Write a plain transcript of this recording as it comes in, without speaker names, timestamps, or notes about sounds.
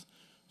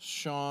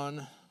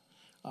Sean.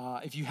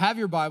 If you have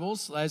your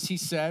Bibles, as he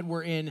said,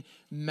 we're in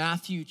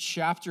Matthew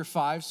chapter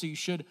 5, so you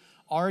should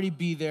already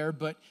be there.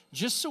 But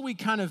just so we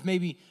kind of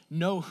maybe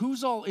know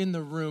who's all in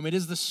the room, it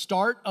is the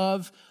start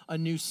of a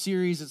new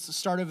series. It's the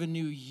start of a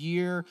new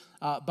year.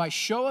 By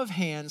show of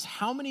hands,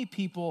 how many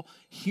people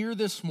here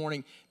this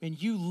morning,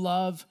 and you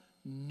love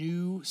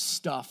new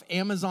stuff?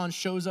 Amazon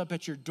shows up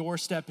at your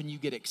doorstep and you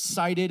get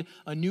excited.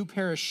 A new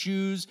pair of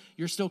shoes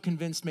you're still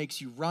convinced makes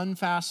you run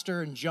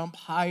faster and jump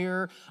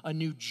higher. A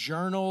new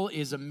journal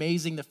is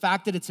amazing. The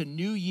fact that it's a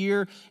new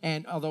year,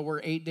 and although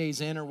we're 8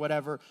 days in or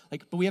whatever,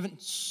 but we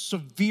haven't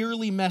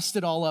severely messed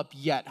it all up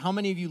yet. How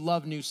many of you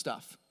love new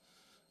stuff?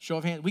 Show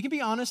of hands. We can be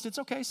honest. It's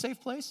okay.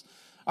 Safe place.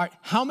 All right.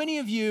 How many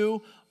of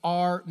you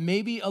are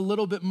maybe a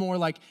little bit more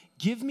like,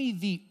 give me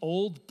the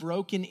old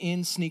broken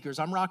in sneakers?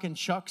 I'm rocking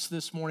Chucks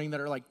this morning that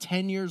are like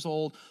 10 years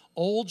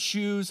old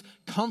shoes,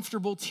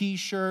 comfortable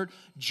t-shirt,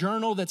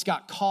 journal that's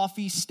got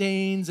coffee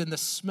stains and the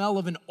smell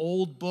of an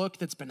old book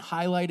that's been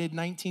highlighted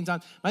 19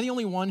 times. Am I the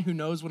only one who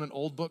knows what an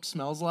old book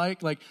smells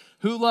like? Like,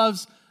 who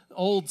loves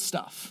old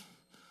stuff?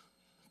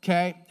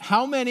 Okay,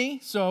 how many,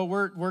 so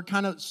we're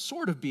kind of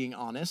sort of being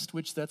honest,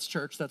 which that's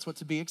church, that's what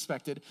to be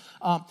expected.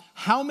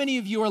 How many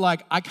of you are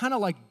like, I kind of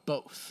like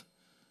both?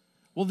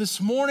 Well, this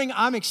morning,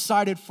 I'm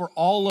excited for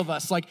all of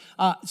us.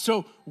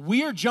 So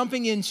we are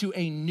jumping into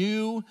a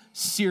new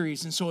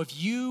series. And so if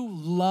you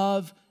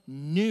love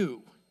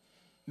new,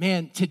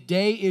 man,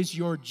 today is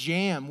your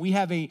jam. We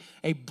have a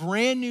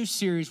brand new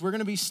series. We're going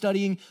to be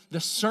studying the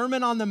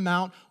Sermon on the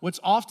Mount, what's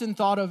often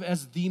thought of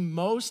as the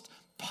most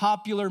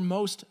popular,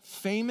 most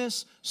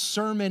famous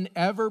sermon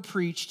ever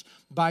preached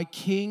by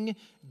King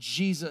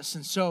Jesus.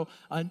 And so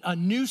a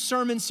new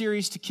sermon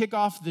series to kick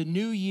off the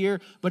new year.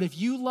 But if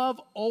you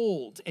love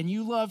old and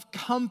you love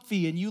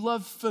comfy and you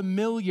love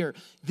familiar,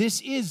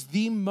 this is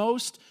the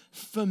most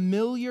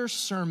familiar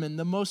sermon,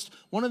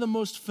 one of the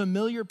most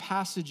familiar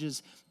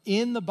passages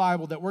in the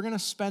Bible that we're going to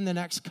spend the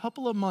next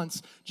couple of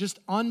months just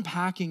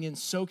unpacking and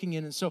soaking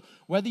in. And so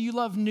whether you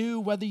love new,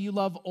 whether you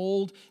love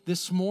old,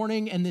 this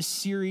morning and this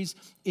series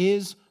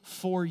is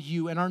for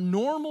you. And our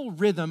normal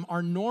rhythm,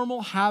 our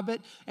normal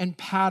habit and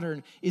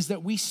pattern is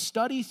that we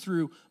study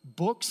through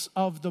books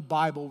of the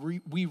Bible.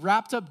 We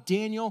wrapped up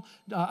Daniel,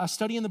 a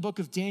study in the book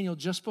of Daniel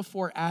just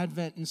before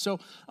Advent. And so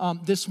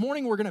this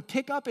morning we're going to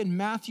pick up in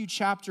Matthew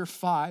chapter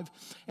 5.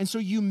 And so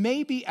you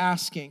may be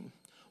asking,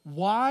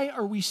 why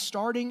are we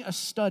starting a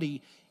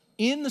study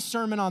in the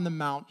Sermon on the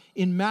Mount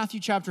in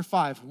Matthew chapter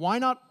 5? Why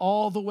not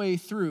all the way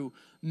through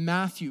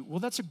Matthew? Well,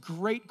 that's a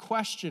great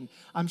question.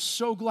 I'm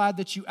so glad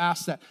that you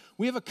asked that.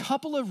 We have a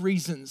couple of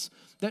reasons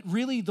that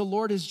really the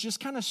Lord has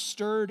just kind of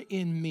stirred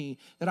in me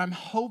that I'm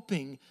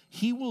hoping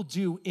He will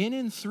do in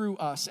and through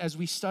us as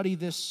we study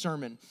this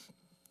sermon.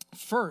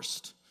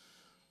 First,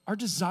 our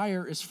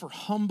desire is for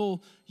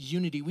humble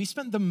unity. We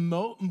spent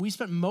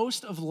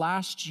most of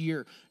last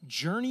year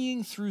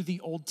journeying through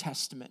the Old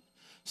Testament,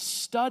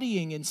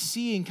 studying and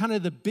seeing kind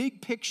of the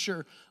big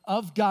picture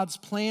of God's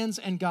plans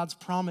and God's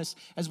promise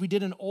as we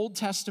did an Old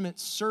Testament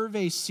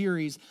survey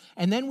series.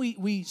 And then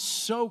we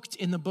soaked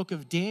in the book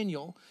of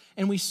Daniel,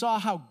 and we saw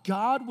how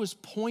God was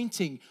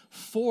pointing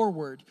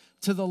forward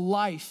to the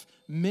life,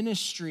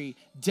 ministry,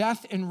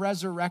 death, and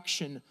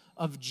resurrection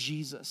of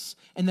Jesus,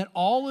 and that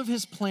all of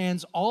His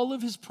plans, all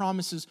of His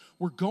promises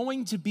were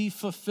going to be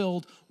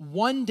fulfilled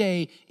one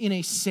day in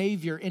a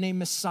Savior, in a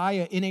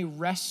Messiah, in a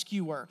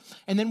rescuer.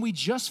 And then we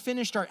just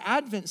finished our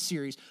Advent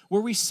series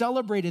where we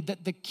celebrated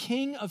that the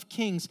King of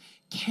Kings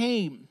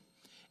came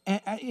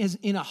as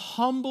in a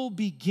humble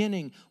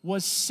beginning,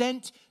 was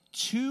sent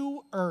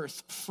to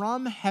earth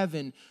from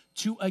heaven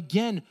to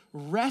again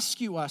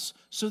rescue us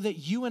so that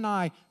you and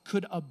I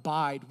could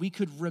abide, we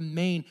could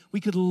remain, we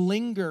could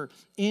linger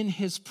in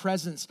His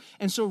presence.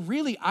 And so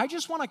really, I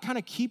just want to kind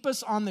of keep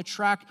us on the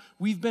track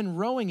we've been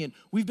rowing in.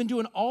 We've been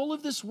doing all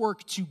of this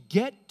work to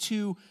get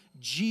to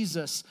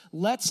Jesus.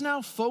 Let's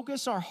now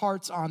focus our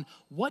hearts on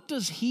what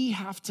does He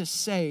have to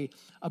say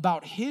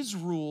about His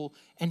rule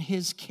and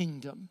His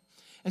kingdom.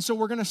 And so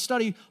we're going to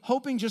study,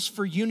 hoping just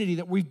for unity,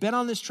 that we've been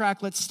on this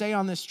track, let's stay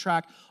on this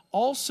track.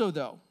 Also,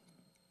 though,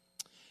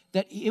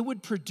 that it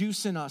would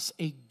produce in us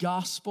a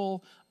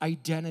gospel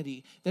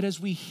identity, that as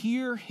we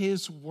hear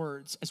His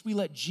words, as we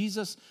let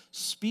Jesus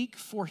speak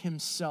for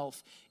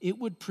Himself, it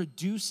would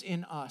produce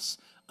in us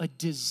a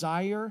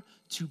desire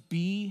to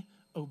be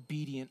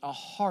obedient, a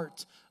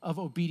heart of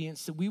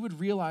obedience, that we would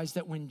realize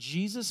that when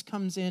Jesus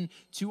comes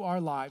into our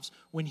lives,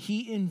 when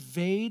He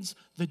invades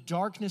the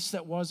darkness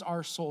that was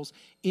our souls,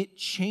 it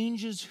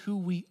changes who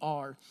we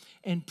are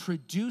and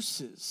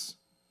produces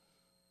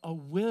a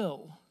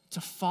will to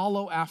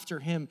follow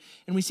after Him.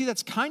 And we see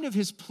that's kind of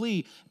His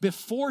plea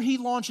before He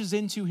launches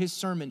into His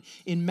sermon.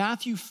 In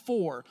Matthew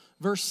 4,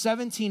 verse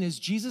 17, as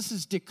Jesus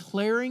is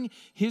declaring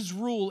His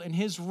rule and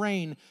His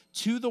reign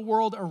to the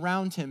world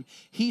around Him,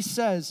 He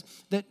says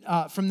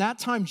that from that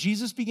time,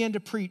 Jesus began to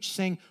preach,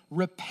 saying,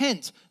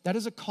 repent, that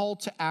is a call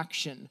to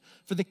action,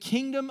 for the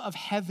kingdom of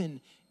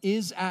heaven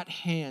is at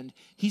hand.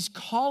 He's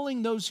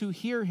calling those who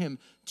hear him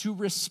to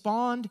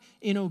respond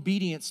in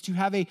obedience, to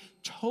have a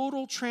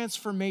total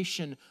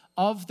transformation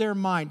of their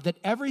mind, that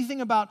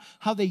everything about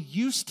how they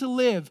used to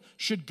live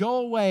should go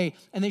away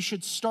and they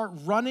should start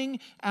running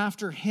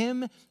after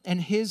him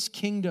and his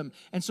kingdom.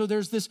 And so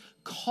there's this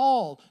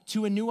call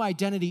to a new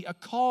identity, a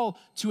call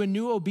to a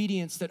new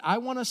obedience that I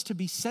want us to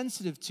be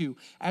sensitive to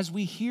as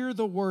we hear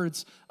the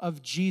words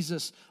of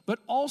Jesus. But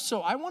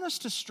also, I want us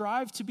to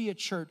strive to be a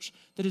church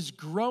that is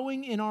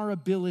growing in our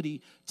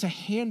ability to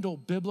handle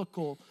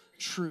biblical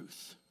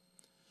truth.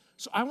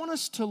 So I want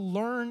us to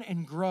learn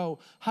and grow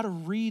how to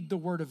read the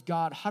Word of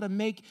God, how to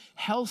make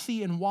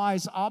healthy and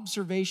wise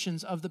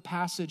observations of the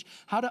passage,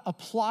 how to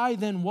apply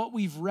then what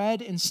we've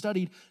read and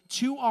studied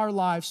to our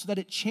lives so that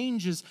it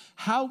changes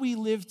how we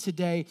live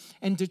today,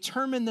 and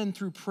determine then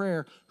through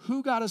prayer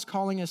who God is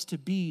calling us to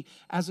be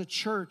as a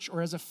church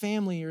or as a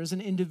family or as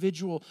an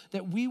individual,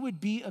 that we would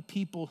be a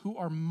people who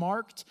are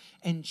marked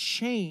and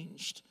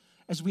changed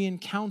as we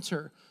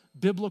encounter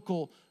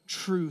biblical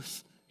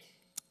truth.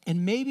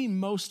 And maybe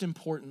most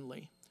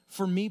importantly,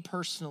 for me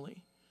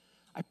personally,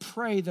 I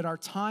pray that our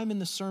time in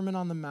the Sermon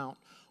on the Mount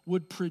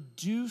would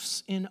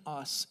produce in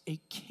us a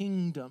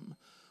kingdom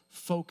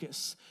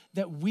focus,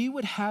 that we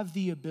would have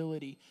the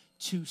ability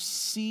to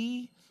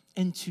see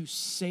and to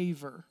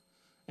savor,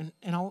 and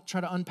I'll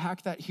try to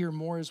unpack that here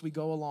more as we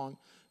go along,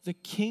 the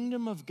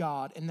kingdom of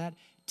God, and that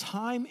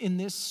time in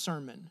this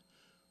sermon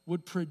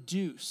would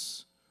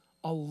produce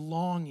a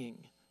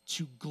longing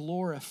to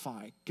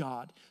glorify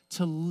God,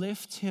 to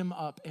lift him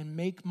up and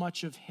make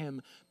much of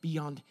him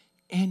beyond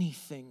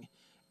anything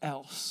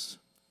else.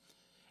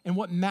 And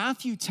what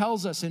Matthew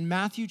tells us in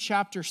Matthew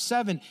chapter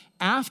 7,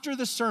 after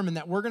the sermon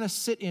that we're going to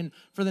sit in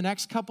for the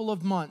next couple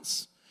of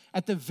months,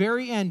 at the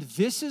very end,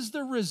 this is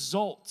the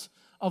result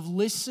of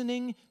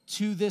listening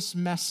to this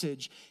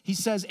message. He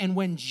says, and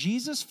when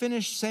Jesus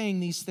finished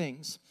saying these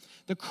things,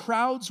 the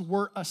crowds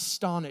were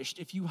astonished.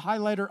 If you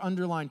highlight or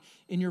underline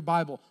in your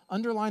Bible,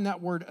 underline that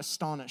word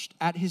astonished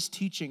at his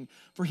teaching,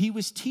 for he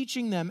was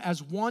teaching them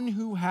as one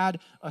who had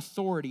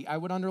authority. I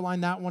would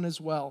underline that one as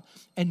well,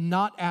 and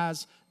not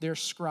as their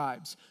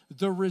scribes.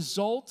 The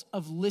result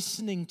of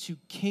listening to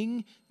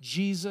King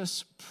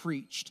Jesus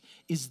preached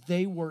is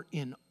they were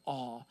in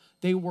awe.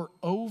 They were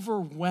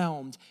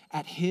overwhelmed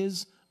at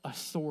his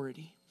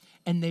authority,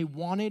 and they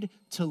wanted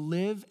to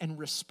live and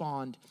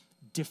respond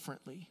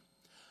differently.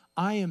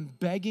 I am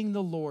begging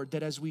the Lord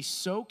that as we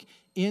soak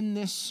in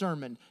this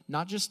sermon,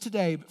 not just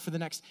today, but for the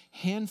next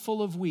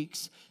handful of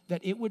weeks,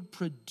 that it would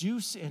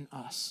produce in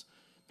us,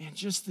 man,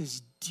 just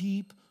this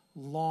deep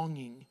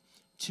longing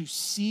to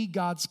see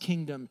God's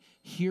kingdom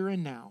here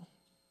and now,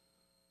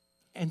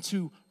 and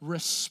to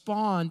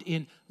respond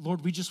in,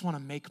 Lord, we just want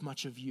to make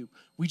much of you.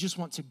 We just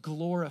want to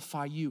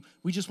glorify you.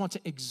 We just want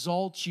to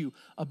exalt you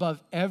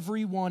above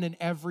everyone and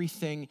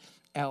everything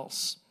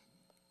else.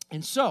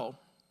 And so,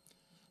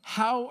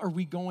 how are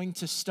we going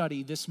to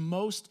study this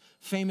most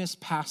famous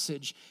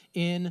passage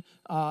in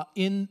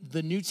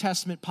the New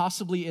Testament,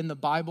 possibly in the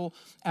Bible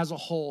as a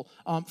whole?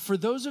 For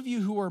those of you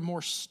who are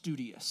more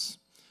studious,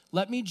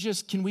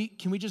 can we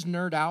just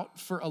nerd out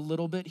for a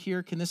little bit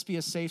here? Can this be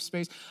a safe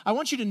space? I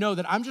want you to know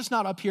that I'm just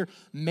not up here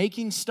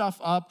making stuff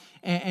up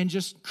and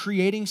just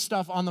creating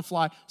stuff on the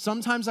fly.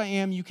 Sometimes I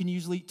am. You can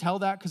usually tell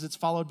that because it's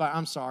followed by,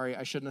 I'm sorry,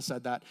 I shouldn't have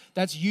said that.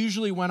 That's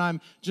usually when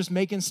I'm just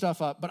making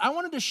stuff up. But I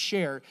wanted to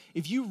share,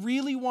 if you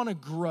really want to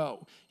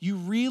grow, you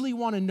really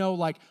want to know,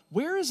 like,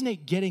 where is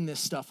Nate getting this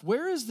stuff?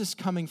 Where is this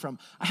coming from?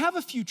 I have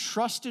a few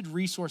trusted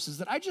resources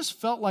that I just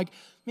felt like,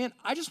 man,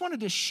 I just wanted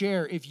to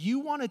share. If you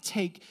want to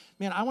take,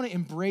 man, I want to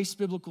embrace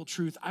biblical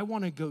truth. I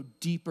want to go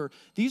deeper.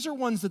 These are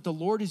ones that the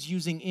Lord is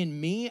using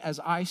in me as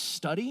I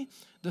study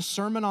the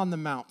Sermon on the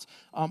Mount.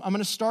 I'm going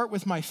to start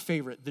with my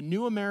favorite, the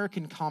New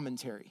American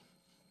Commentary.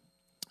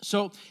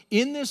 So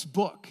in this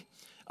book,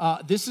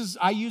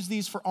 I use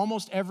these for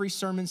almost every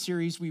sermon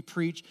series we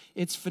preach.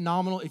 It's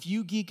phenomenal. If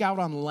you geek out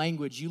on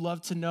language, you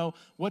love to know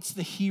what's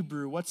the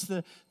Hebrew, what's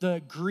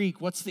the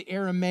Greek, what's the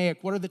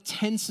Aramaic, what are the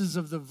tenses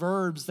of the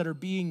verbs that are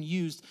being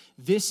used.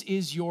 This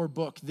is your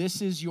book.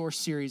 This is your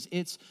series.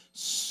 It's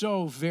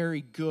so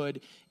very good.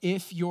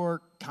 If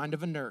you're kind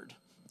of a nerd,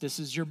 this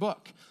is your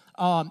book.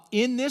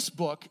 In this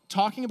book,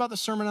 talking about the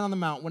Sermon on the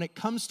Mount, when it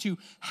comes to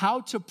how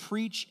to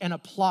preach and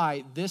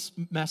apply this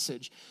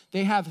message,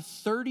 they have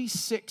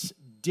 36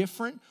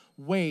 different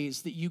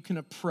ways that you can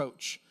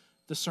approach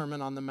the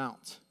Sermon on the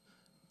Mount.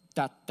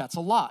 That's a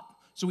lot.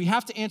 So we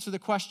have to answer the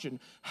question,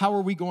 how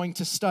are we going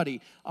to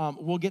study?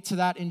 We'll get to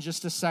that in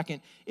just a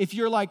second. If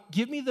you're like,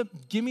 give me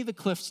the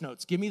Cliff's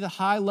Notes, give me the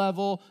high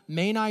level,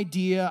 main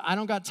idea. I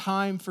don't got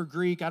time for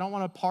Greek. I don't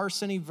want to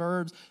parse any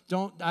verbs.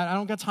 I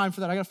don't got time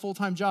for that. I got a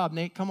full-time job.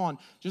 Nate, come on.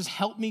 Just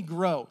help me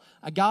grow.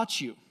 I got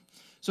you.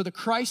 So the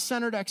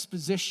Christ-centered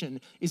exposition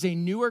is a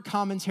newer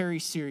commentary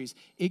series.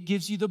 It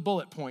gives you the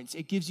bullet points.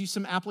 It gives you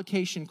some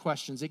application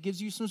questions. It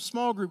gives you some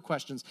small group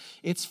questions.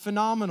 It's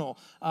phenomenal.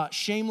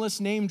 Shameless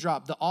name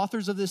drop. The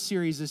authors of this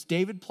series is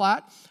David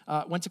Platt.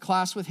 Went to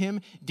class with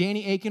him.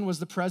 Danny Aiken was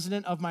the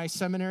president of my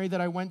seminary that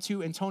I went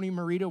to, and Tony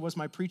Morita was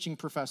my preaching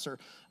professor.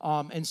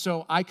 And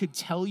so I could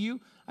tell you,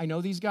 I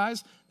know these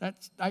guys.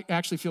 I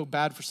actually feel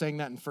bad for saying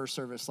that in first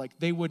service. Like,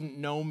 they wouldn't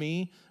know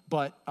me,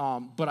 but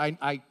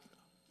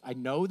I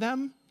know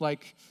them.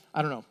 Like,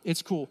 I don't know.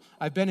 It's cool.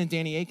 I've been in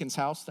Danny Aiken's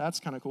house. That's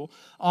kind of cool.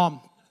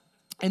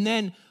 And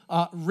then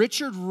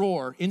Richard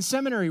Rohr, in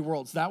Seminary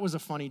Worlds, that was a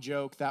funny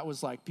joke. That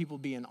was like, people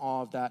be in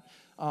awe of that.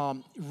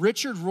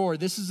 Richard Rohr,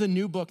 this is a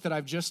new book that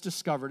I've just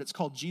discovered. It's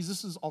called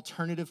Jesus'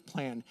 Alternative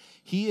Plan.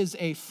 He is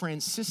a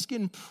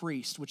Franciscan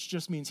priest, which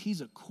just means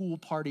he's a cool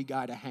party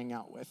guy to hang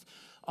out with.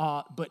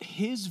 But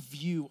his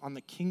view on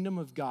the kingdom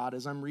of God,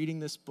 as I'm reading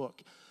this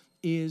book,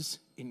 is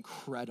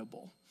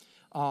incredible.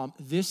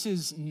 This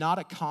is not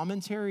a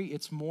commentary.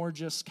 It's more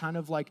just kind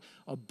of like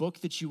a book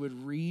that you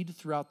would read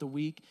throughout the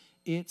week.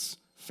 It's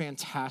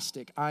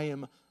fantastic. I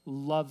am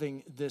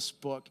loving this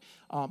book.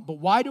 But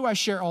why do I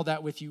share all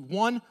that with you?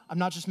 One, I'm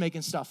not just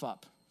making stuff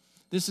up.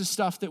 This is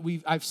stuff that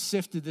I've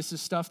sifted. This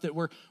is stuff that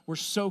we're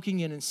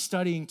soaking in and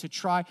studying to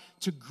try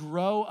to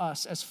grow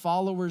us as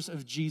followers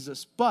of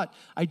Jesus. But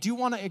I do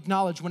want to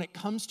acknowledge, when it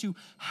comes to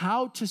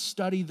how to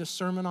study the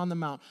Sermon on the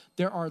Mount,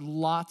 there are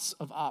lots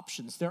of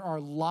options. There are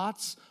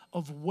lots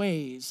of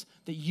ways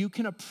that you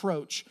can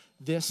approach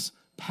these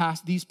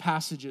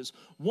passages.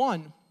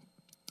 One,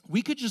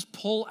 we could just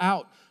pull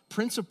out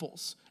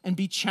principles and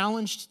be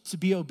challenged to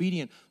be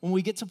obedient. When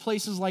we get to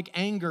places like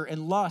anger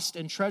and lust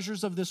and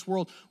treasures of this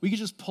world, we could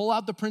just pull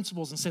out the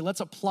principles and say, let's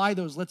apply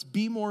those. Let's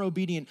be more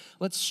obedient.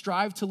 Let's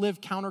strive to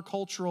live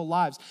countercultural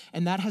lives.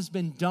 And that has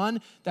been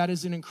done. That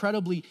is an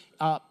incredibly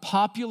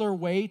popular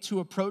way to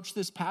approach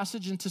this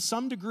passage. And to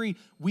some degree,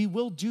 we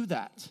will do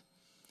that.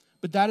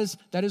 But that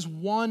is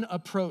one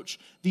approach.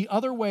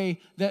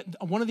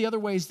 One of the other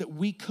ways that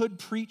we could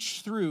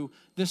preach through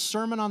this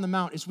Sermon on the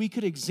Mount is we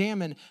could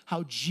examine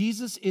how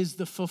Jesus is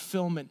the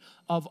fulfillment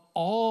of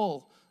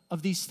all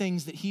of these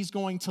things that he's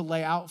going to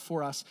lay out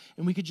for us,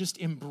 and we could just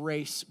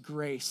embrace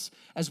grace.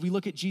 As we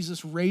look at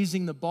Jesus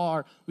raising the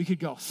bar, we could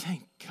go,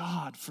 thank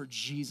God for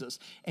Jesus.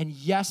 And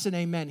yes and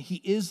amen, he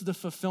is the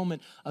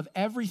fulfillment of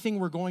everything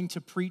we're going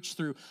to preach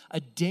through. A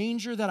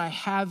danger that I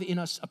have in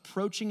us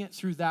approaching it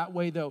through that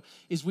way, though,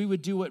 is we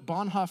would do what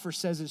Bonhoeffer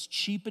says is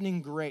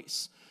cheapening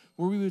grace,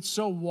 where we would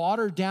so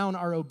water down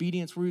our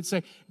obedience, where we would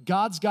say,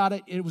 God's got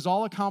it. It was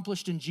all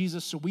accomplished in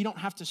Jesus, so we don't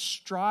have to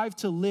strive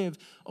to live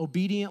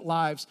obedient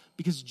lives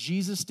because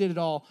Jesus did it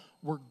all.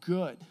 We're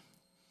good.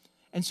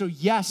 And so,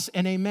 yes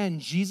and amen,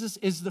 Jesus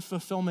is the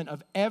fulfillment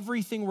of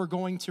everything we're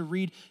going to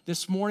read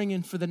this morning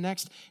and for the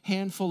next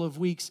handful of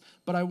weeks.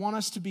 But I want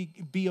us to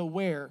be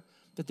aware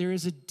that there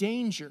is a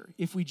danger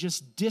if we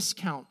just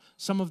discount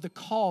some of the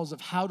calls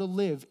of how to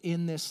live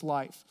in this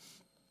life.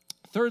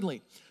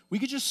 Thirdly, we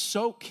could just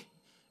soak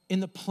in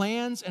the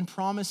plans and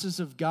promises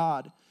of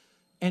God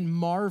and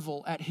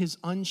marvel at his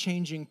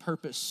unchanging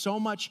purpose. So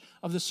much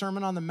of the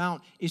Sermon on the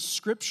Mount is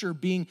Scripture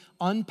being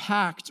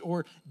unpacked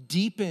or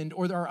deepened,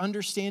 or our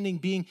understanding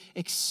being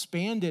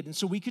expanded. And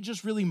so we could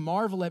just really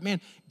marvel at, man,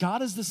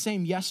 God is the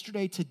same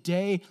yesterday,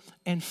 today,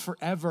 and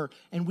forever.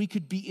 And we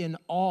could be in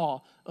awe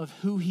of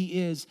who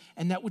he is.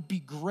 And that would be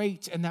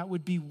great, and that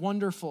would be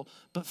wonderful.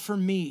 But for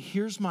me,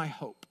 here's my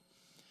hope,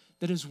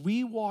 that as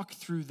we walk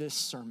through this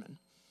sermon,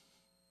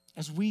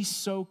 as we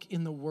soak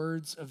in the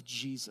words of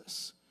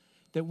Jesus,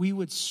 that we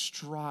would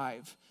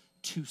strive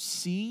to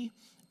see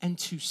and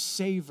to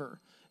savor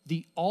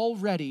the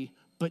already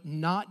but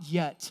not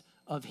yet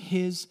of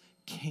his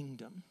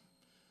kingdom,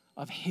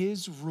 of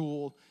his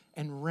rule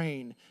and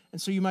reign.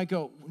 And so you might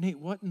go, Nate,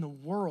 what in the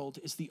world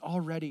is the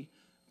already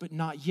but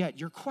not yet?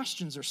 Your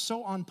questions are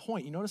so on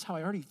point. You notice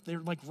how they're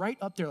like right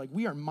up there, like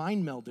we are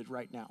mind melded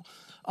right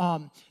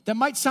now. That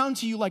might sound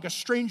to you like a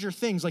Stranger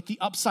Things, like the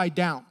Upside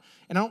Down.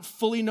 And I don't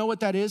fully know what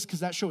that is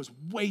because that show is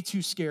way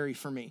too scary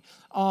for me.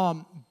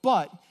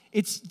 But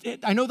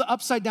I know the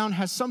Upside Down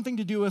has something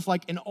to do with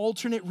like an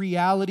alternate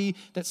reality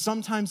that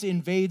sometimes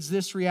invades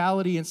this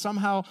reality, and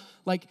somehow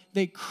like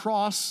they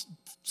cross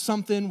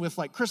something with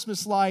like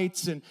Christmas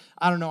lights, and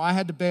I don't know, I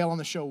had to bail on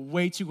the show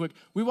way too quick.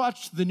 We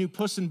watched the new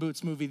Puss in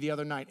Boots movie the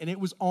other night, and it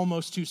was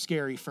almost too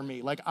scary for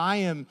me. Like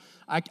I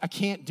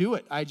can't do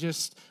it. I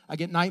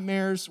get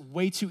nightmares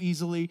way too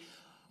easily.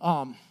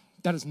 That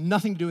has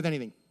nothing to do with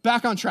anything.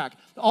 Back on track.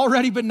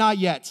 Already but not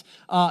yet.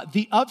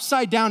 The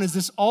Upside Down is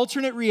this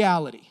alternate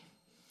reality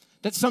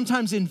that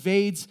sometimes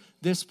invades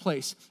this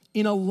place.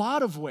 In a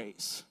lot of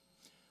ways,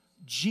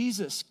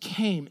 Jesus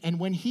came, and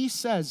when he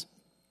says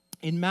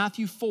in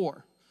Matthew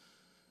 4,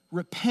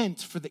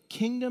 repent, for the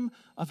kingdom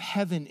of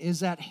heaven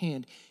is at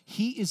hand,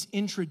 he is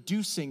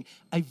introducing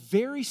a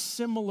very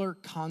similar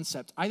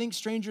concept. I think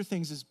Stranger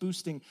Things is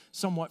boosting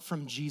somewhat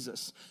from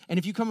Jesus. And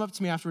if you come up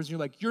to me afterwards and you're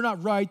like, you're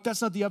not right,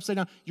 that's not the Upside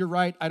Down, you're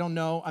right, I don't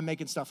know, I'm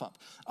making stuff up.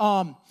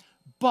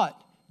 But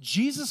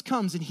Jesus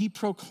comes and he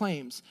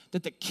proclaims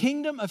that the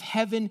kingdom of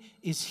heaven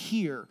is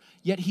here,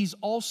 yet he's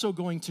also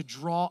going to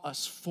draw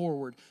us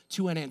forward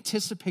to an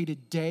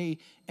anticipated day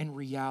and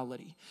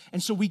reality.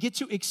 And so we get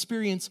to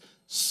experience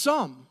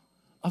some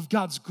of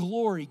God's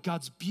glory,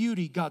 God's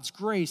beauty, God's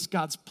grace,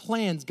 God's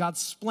plans,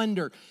 God's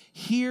splendor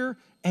here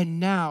and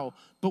now.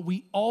 But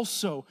we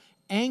also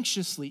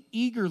anxiously,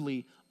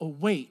 eagerly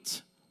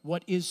await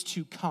what is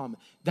to come.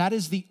 That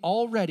is the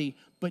already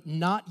but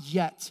not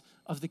yet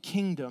of the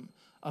kingdom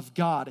of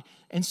God.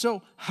 And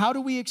so how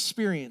do we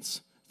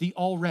experience the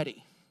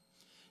already?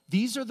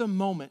 These are the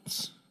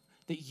moments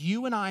that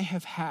you and I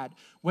have had,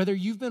 whether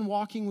you've been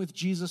walking with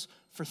Jesus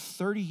for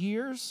 30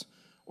 years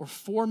or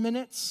 4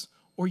 minutes,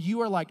 or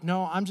you are like,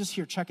 no, I'm just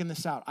here checking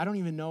this out. I don't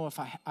even know if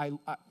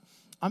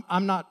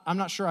I'm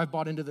not sure I've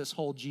bought into this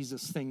whole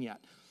Jesus thing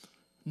yet.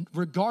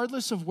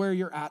 Regardless of where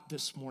you're at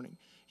this morning,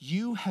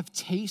 you have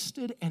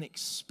tasted and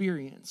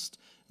experienced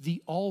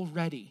the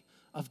already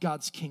of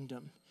God's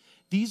kingdom.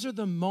 These are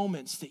the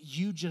moments that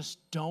you just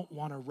don't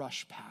want to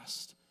rush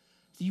past.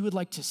 That you would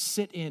like to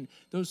sit in,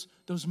 those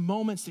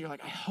moments that you're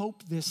like, I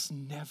hope this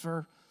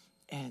never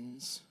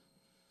ends.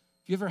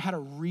 Have you ever had a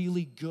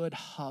really good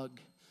hug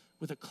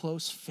with a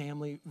close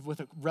family, with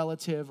a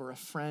relative or a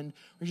friend,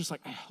 where you're just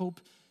like, I hope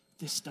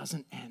this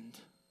doesn't end?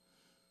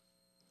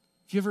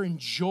 Have you ever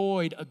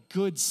enjoyed a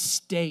good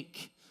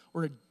steak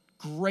or a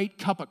great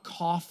cup of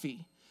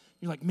coffee?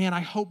 You're like, man,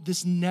 I hope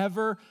this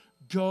never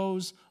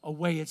goes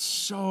away. It's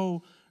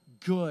so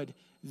good.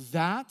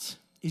 That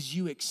is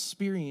you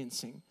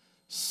experiencing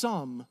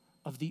some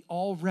of the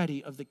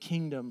already of the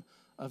kingdom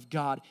of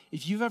God.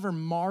 If you've ever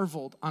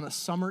marveled on a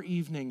summer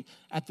evening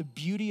at the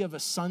beauty of a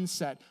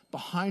sunset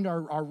behind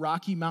our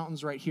Rocky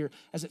Mountains right here,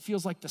 as it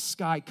feels like the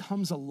sky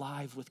comes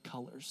alive with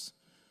colors.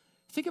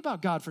 Think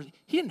about God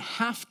he didn't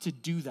have to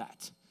do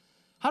that.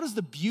 How does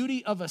the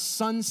beauty of a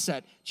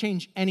sunset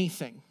change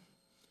anything?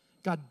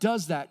 God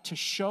does that to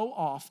show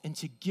off and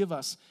to give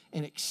us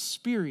an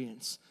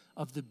experience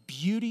of the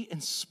beauty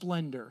and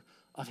splendor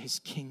of his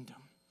kingdom.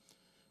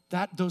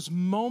 Those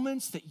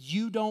moments that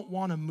you don't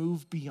want to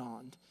move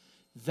beyond,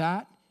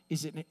 that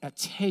is a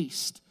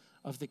taste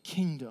of the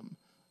kingdom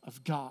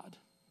of God.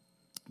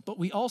 But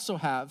we also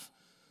have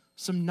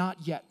some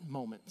not yet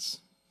moments.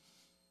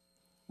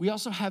 We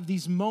also have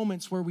these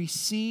moments where we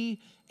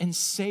see and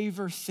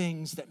savor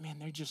things that, man,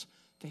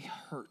 they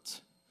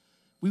hurt.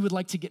 We would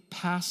like to get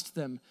past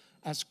them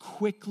as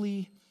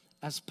quickly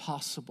as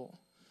possible.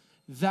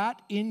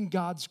 That in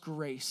God's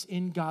grace,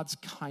 in God's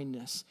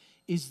kindness,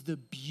 is the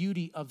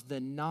beauty of the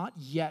not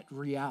yet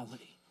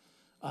reality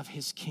of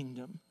his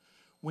kingdom.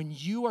 When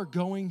you are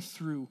going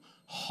through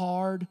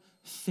hard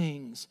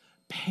things,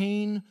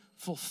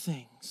 painful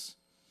things,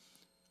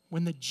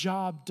 when the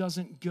job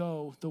doesn't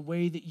go the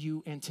way that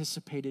you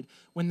anticipated,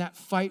 when that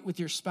fight with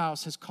your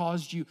spouse has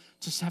caused you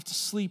to have to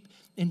sleep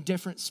in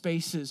different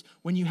spaces,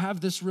 when you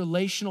have this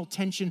relational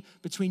tension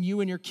between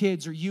you and your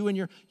kids or you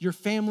and your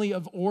family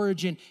of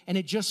origin, and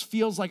it just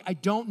feels like, I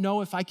don't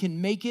know if I can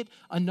make it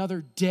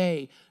another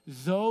day.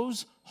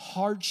 Those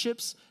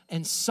hardships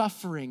and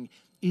suffering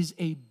is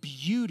a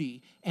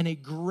beauty and a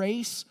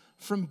grace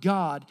from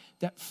God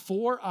that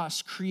for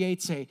us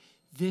creates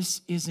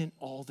this isn't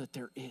all that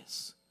there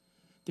is.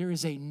 There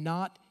is a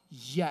not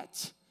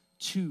yet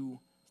to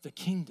the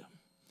kingdom,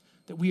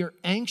 that we are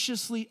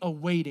anxiously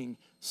awaiting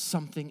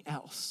something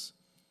else.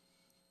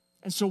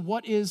 And so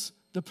what is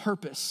the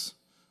purpose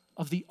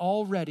of the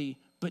already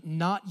but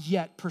not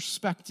yet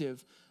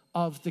perspective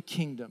of the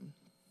kingdom?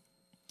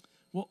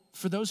 Well,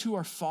 for those who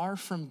are far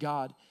from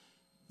God,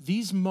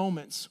 these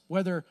moments,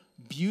 whether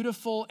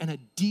beautiful and a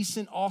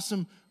decent,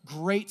 awesome,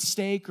 great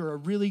steak or a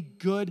really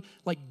good,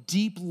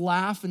 deep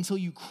laugh until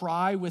you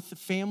cry with the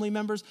family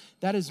members,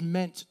 that is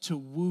meant to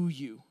woo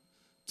you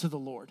to the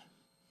Lord.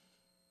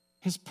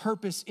 His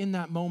purpose in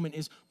that moment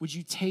is, would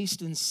you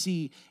taste and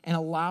see and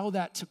allow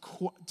that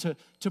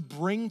to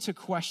bring to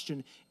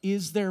question,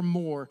 is there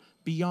more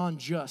beyond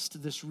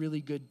just this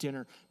really good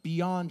dinner,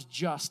 beyond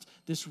just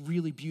this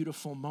really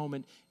beautiful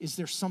moment? Is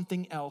there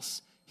something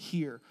else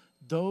here?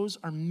 Those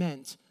are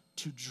meant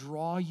to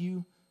draw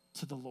you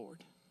to the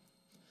Lord.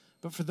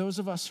 But for those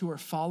of us who are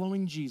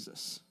following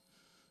Jesus,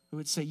 who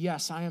would say,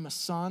 yes, I am a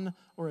son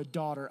or a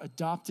daughter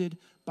adopted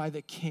by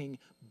the King,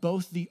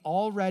 both the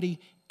already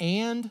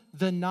and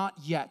the not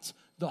yet,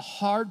 the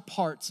hard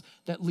parts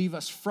that leave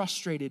us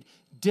frustrated,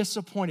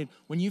 disappointed,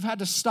 when you've had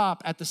to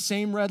stop at the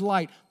same red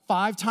light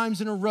 5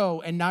 times in a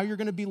row, and now you're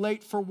going to be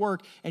late for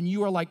work, and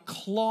you are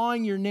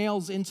clawing your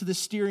nails into the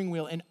steering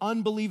wheel and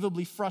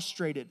unbelievably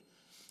frustrated,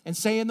 and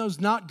saying those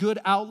not good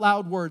out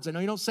loud words. I know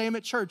you don't say them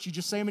at church, you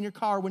just say them in your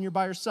car when you're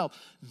by yourself.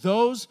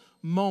 Those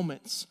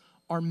moments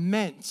are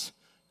meant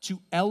to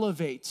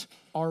elevate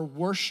our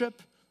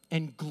worship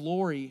and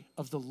glory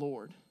of the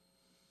Lord.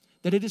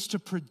 That it is to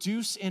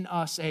produce in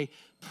us a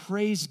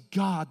praise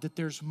God that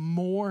there's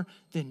more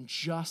than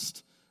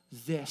just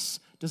this.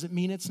 Does it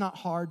mean it's not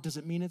hard? Does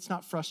it mean it's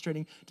not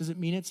frustrating? Does it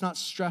mean it's not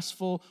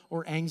stressful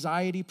or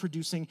anxiety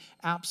producing?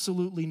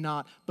 Absolutely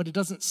not. But it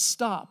doesn't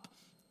stop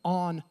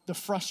on the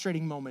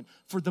frustrating moment.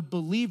 For the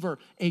believer,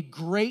 a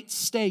great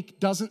steak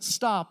doesn't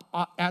stop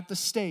at the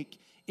steak.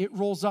 It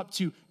rolls up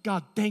to,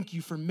 God, thank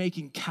you for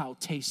making cow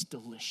taste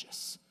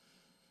delicious.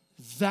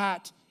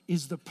 That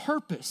is the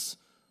purpose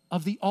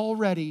of the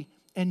already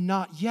and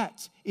not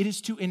yet. It is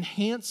to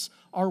enhance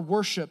our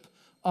worship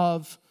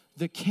of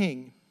the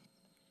King.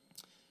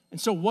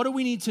 And so what do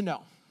we need to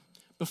know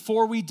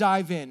before we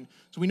dive in?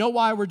 So we know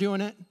why we're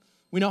doing it.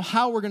 We know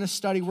how we're going to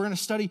study. We're going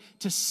to study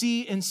to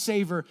see and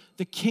savor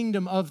the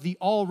kingdom of the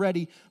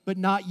already but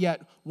not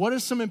yet. What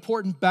is some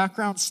important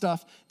background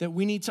stuff that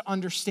we need to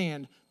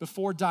understand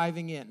before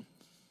diving in?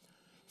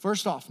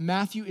 First off,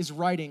 Matthew is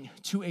writing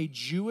to a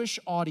Jewish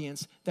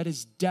audience that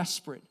is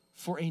desperate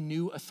for a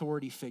new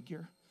authority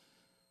figure.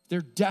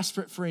 They're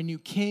desperate for a new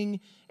king,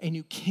 a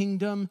new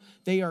kingdom.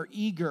 They are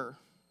eager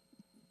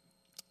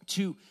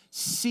to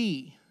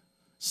see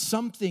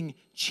something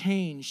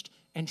changed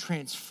and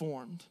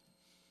transformed.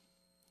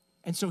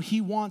 And so he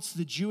wants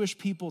the Jewish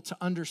people to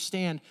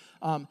understand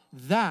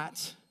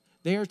that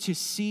they are to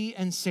see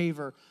and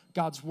savor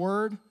God's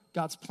word,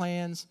 God's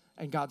plans,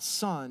 and God's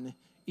Son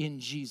in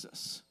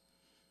Jesus.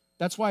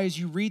 That's why as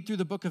you read through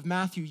the book of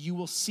Matthew, you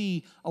will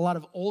see a lot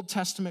of Old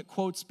Testament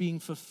quotes being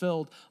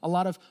fulfilled, a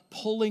lot of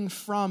pulling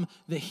from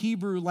the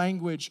Hebrew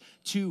language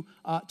to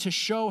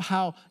show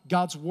how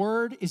God's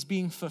word is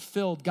being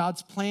fulfilled.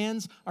 God's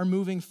plans are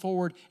moving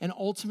forward and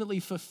ultimately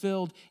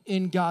fulfilled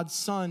in God's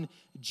Son,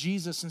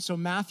 Jesus. And so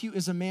Matthew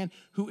is a man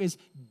who is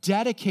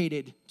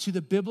dedicated to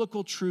the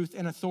biblical truth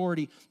and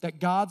authority that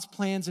God's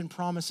plans and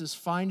promises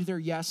find their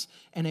yes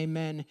and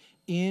amen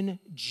in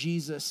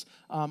Jesus.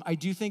 I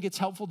do think it's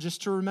helpful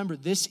just to remember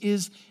this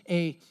is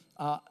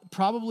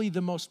probably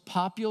the most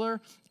popular,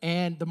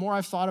 and the more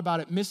I've thought about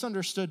it,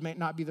 misunderstood may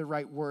not be the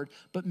right word,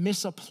 but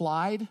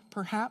misapplied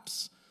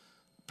perhaps,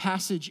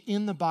 passage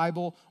in the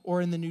Bible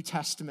or in the New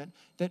Testament.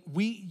 That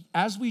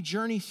as we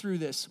journey through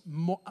this,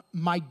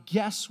 my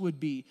guess would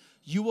be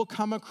you will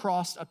come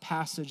across a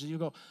passage that you'll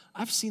go,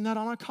 I've seen that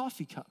on a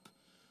coffee cup.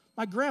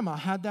 My grandma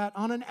had that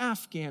on an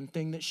Afghan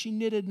thing that she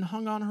knitted and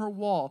hung on her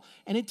wall.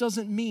 And it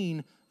doesn't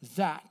mean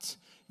that.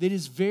 It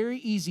is very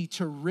easy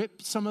to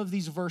rip some of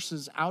these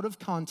verses out of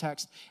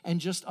context and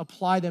just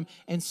apply them.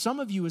 And some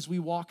of you, as we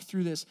walk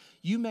through this,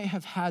 you may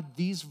have had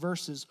these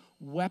verses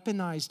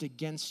weaponized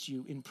against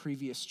you in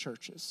previous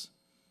churches.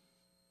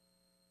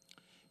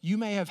 You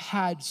may have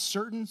had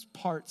certain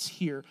parts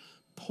here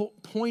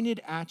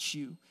pointed at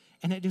you,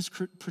 and it has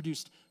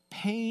produced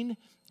pain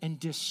and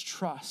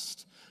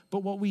distrust.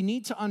 But what we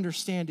need to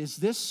understand is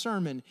this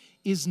sermon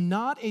is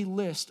not a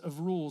list of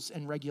rules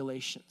and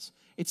regulations.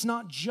 It's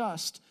not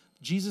just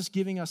Jesus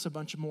giving us a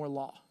bunch of more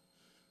law.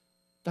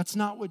 That's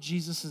not what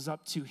Jesus is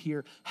up to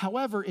here.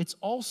 However, it's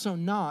also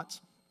not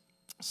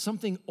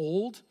something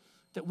old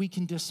that we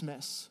can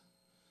dismiss.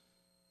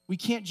 We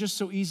can't just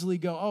so easily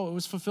go, oh, it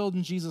was fulfilled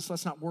in Jesus,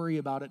 let's not worry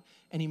about it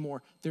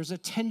anymore. There's a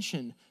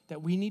tension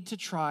that we need to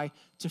try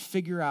to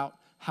figure out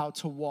how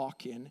to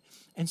walk in.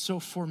 And so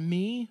for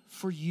me,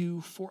 for you,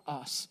 for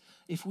us,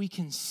 if we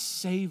can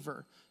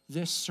savor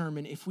this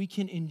sermon, if we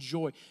can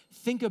enjoy,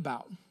 think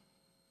about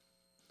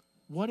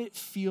what it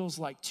feels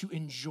like to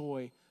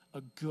enjoy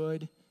a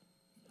good,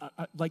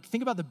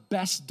 think about the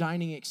best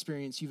dining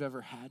experience you've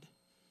ever had.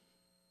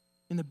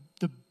 And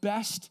the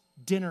best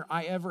dinner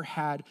I ever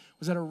had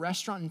was at a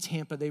restaurant in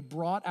Tampa. They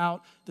brought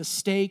out the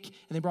steak,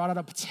 and they brought out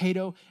a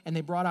potato, and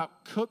they brought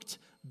out cooked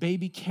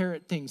baby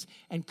carrot things.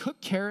 And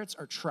cooked carrots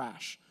are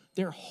trash.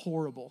 They're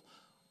horrible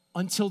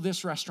until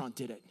this restaurant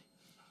did it.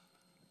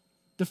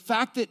 The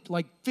fact that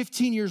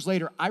 15 years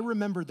later, I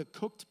remember the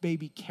cooked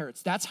baby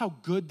carrots. That's how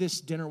good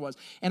this dinner was.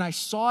 And I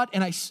saw it,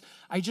 and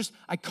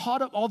I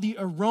caught up all the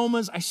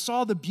aromas. I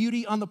saw the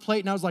beauty on the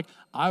plate, and I was like,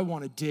 I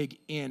want to dig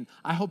in.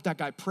 I hope that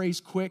guy prays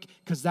quick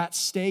because that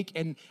steak.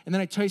 And then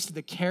I tasted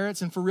the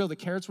carrots, and for real, the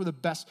carrots were the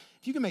best.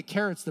 If you can make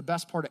carrots the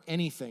best part of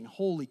anything,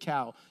 holy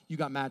cow, you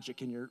got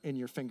magic in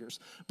your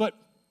fingers. But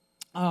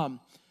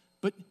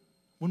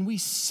when we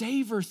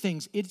savor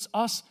things, it's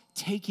us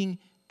taking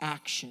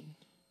action.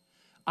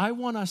 I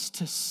want us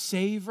to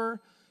savor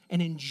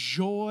and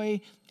enjoy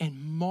and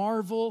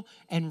marvel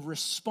and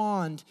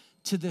respond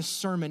to this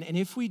sermon. And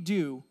if we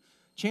do,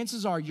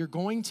 chances are you're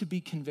going to be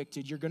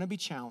convicted, you're going to be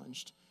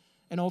challenged,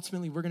 and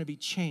ultimately we're going to be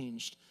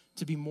changed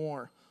to be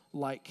more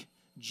like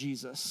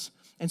Jesus.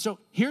 And so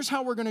here's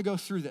how we're going to go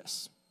through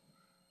this.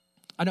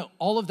 I know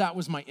all of that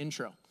was my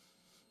intro.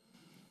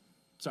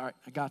 Sorry,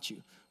 I got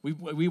you.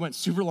 We went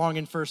super long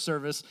in first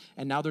service,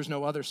 and now there's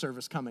no other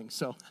service coming.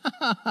 So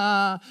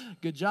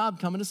good job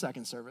coming to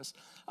second service.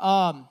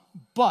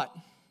 But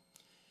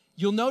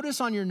you'll notice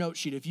on your note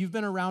sheet, if you've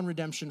been around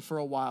Redemption for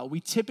a while, we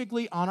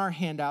typically on our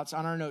handouts,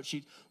 on our note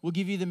sheet, we'll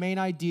give you the main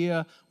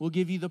idea. We'll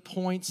give you the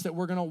points that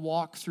we're going to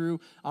walk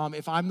through.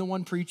 If I'm the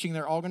one preaching,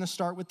 they're all going to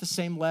start with the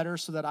same letter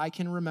so that I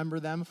can remember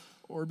them,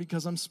 or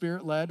because I'm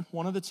Spirit-led,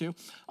 one of the two.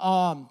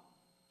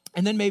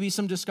 And then maybe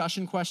some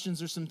discussion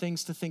questions or some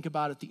things to think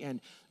about at the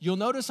end. You'll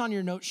notice on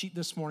your note sheet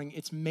this morning,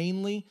 it's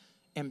mainly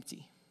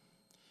empty.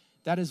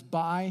 That is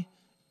by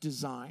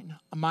design.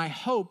 My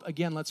hope,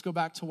 again, let's go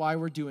back to why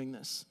we're doing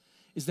this,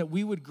 is that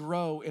we would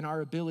grow in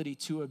our ability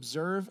to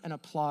observe and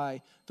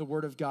apply the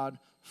Word of God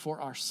for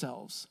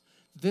ourselves.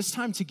 This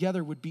time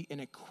together would be an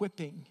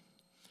equipping.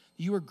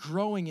 You are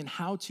growing in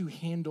how to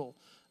handle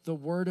the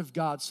Word of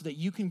God so that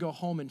you can go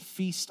home and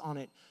feast on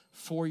it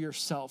for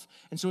yourself.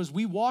 And so as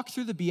we walk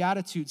through the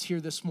Beatitudes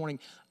here this morning,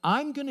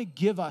 I'm going to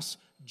give us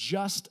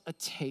just a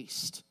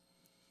taste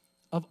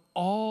of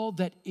all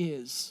that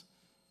is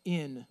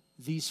in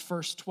these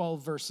first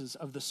 12 verses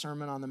of the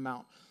Sermon on the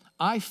Mount.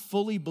 I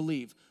fully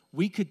believe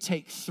we could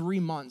take 3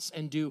 months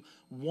and do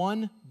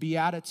one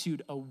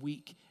beatitude a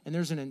week, and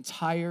there's an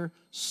entire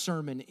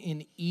sermon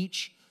in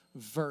each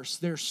verse.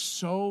 There's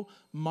so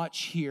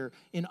much here.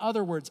 In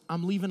other words,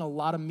 I'm leaving a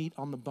lot of meat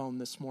on the bone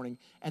this morning,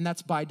 and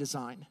that's by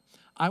design.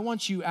 I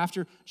want you,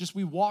 after just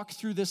we walk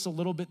through this a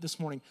little bit this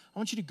morning, I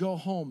want you to go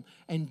home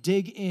and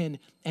dig in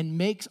and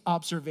make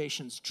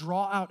observations,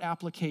 draw out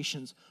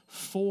applications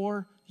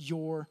for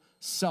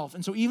yourself.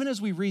 And so even as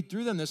we read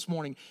through them this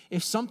morning,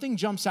 if something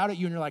jumps out at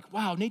you and you're like,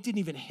 wow, Nate didn't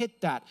even hit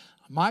that,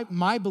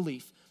 my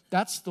belief,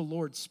 that's the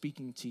Lord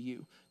speaking to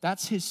you.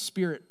 That's his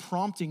Spirit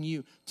prompting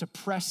you to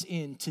press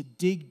in, to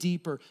dig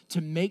deeper, to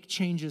make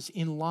changes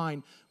in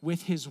line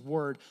with his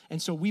word.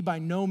 And so we by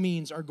no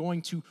means are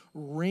going to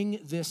wring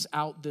this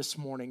out this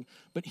morning.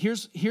 But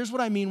here's what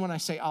I mean when I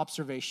say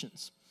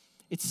observations.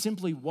 It's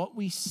simply what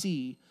we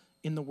see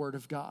in the Word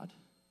of God.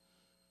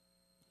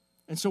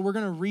 And so we're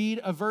going to read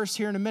a verse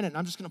here in a minute. And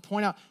I'm just going to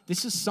point out,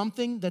 this is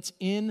something that's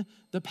in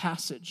the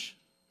passage.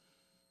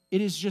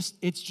 It's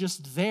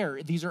just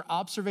there. These are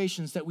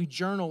observations that we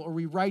journal or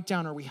we write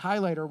down or we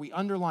highlight or we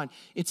underline.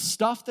 It's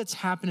stuff that's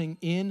happening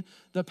in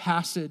the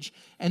passage.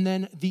 And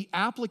then the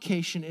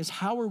application is,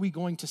 how are we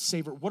going to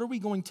savor? What are we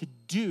going to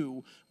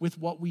do with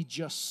what we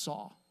just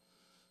saw?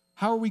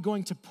 How are we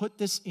going to put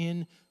this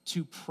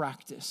into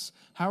practice?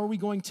 How are we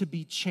going to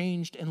be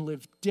changed and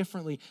live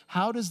differently?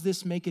 How does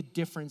this make a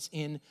difference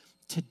in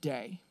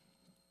today?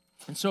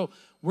 And so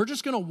we're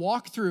just going to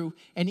walk through,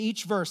 and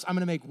each verse, I'm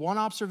going to make one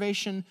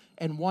observation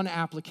and one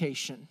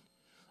application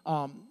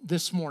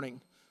this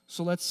morning.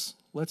 So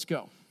let's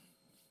go.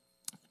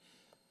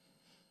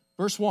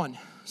 Verse 1,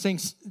 saying,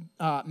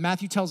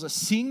 Matthew tells us,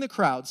 seeing the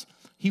crowds,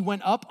 he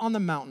went up on the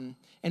mountain,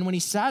 and when he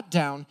sat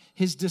down,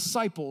 his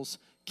disciples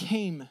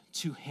came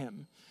to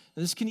him.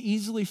 Now, this can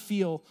easily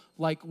feel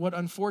like what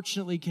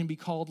unfortunately can be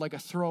called like a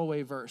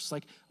throwaway verse.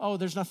 Like, oh,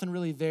 there's nothing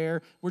really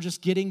there. We're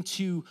just getting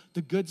to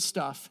the good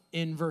stuff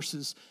in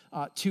verses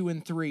 2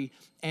 and 3.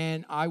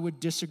 And I would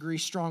disagree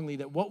strongly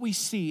that what we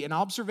see, an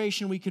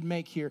observation we could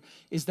make here,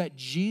 is that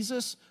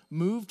Jesus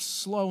moved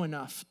slow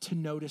enough to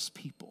notice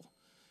people.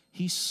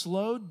 He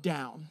slowed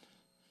down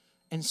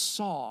and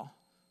saw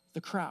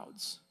the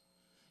crowds.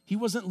 He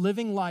wasn't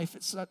living life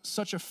at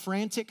such a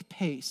frantic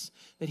pace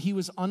that he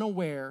was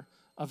unaware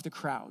of the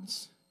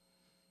crowds.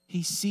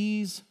 He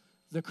sees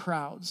the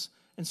crowds.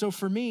 And so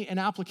for me, an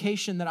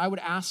application that I would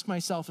ask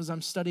myself as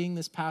I'm studying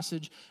this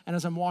passage and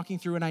as I'm walking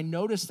through, and I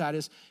notice that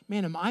is,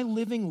 man, am I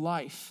living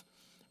life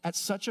at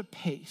such a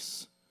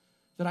pace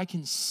that I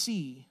can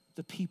see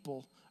the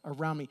people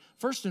around me?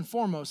 First and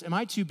foremost, am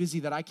I too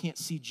busy that I can't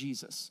see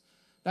Jesus?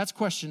 That's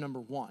question number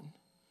one.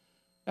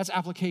 That's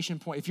application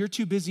point. If you're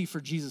too busy for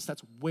Jesus,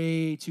 that's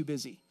way too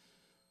busy.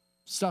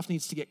 Stuff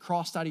needs to get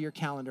crossed out of your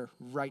calendar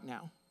right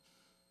now.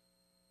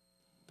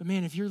 But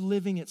man, if you're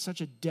living at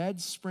such a dead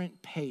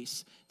sprint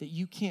pace that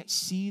you can't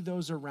see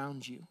those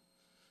around you,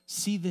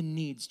 see the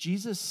needs.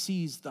 Jesus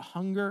sees the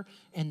hunger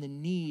and the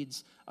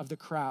needs of the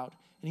crowd.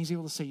 And he's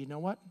able to say, you know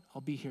what?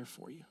 I'll be here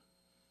for you.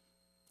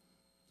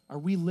 Are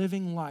we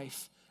living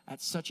life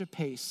at such a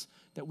pace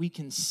that we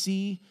can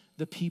see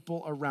the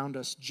people around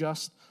us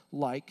just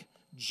like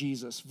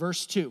Jesus?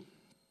 Verse 2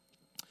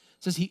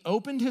 says, he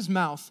opened his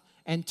mouth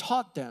and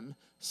taught them,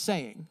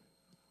 saying,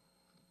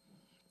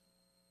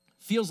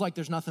 feels like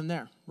there's nothing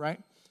there, right?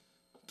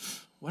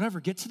 Whatever,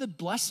 get to the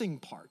blessing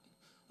part.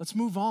 Let's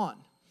move on.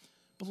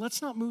 But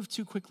let's not move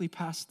too quickly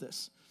past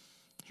this.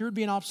 Here would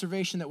be an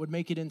observation that would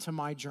make it into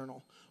my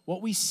journal.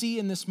 What we see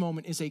in this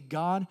moment is a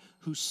God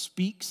who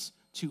speaks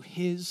to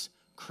his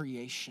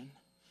creation.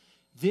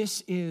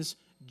 This is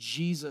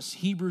Jesus.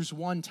 Hebrews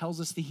 1 tells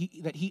us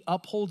that he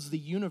upholds the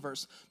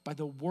universe by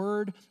the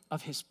word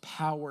of his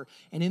power.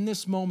 And in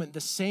this moment, the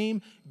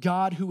same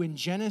God who in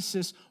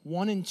Genesis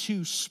 1 and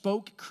 2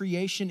 spoke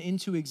creation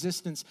into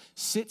existence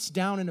sits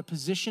down in a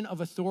position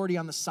of authority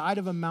on the side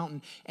of a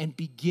mountain and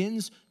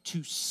begins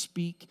to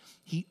speak.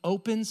 He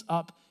opens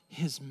up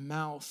his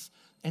mouth.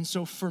 And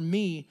so for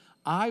me,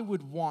 I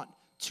would want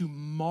to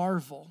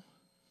marvel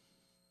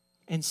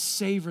and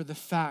savor the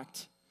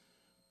fact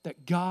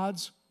that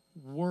God's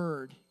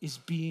word is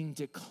being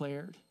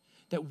declared,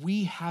 that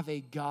we have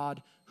a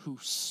God who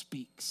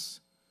speaks.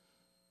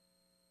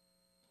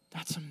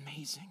 That's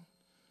amazing.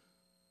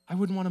 I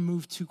wouldn't want to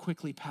move too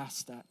quickly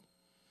past that.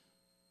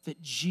 That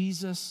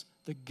Jesus,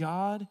 the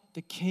God,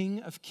 the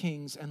King of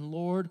kings and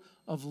Lord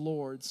of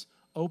lords,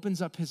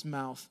 opens up his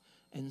mouth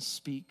and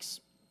speaks.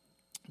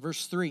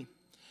 Verse 3,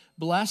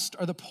 blessed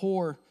are the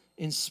poor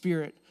in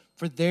spirit,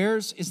 for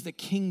theirs is the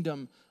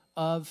kingdom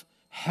of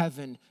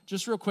heaven.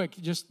 Just real quick,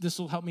 this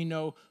will help me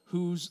know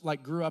who's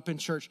grew up in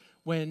church.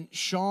 When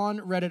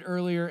Sean read it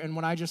earlier and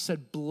when I just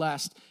said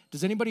blessed,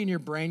 does anybody in your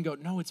brain go,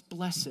 no, it's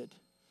blessed?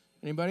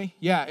 Anybody?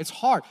 Yeah, it's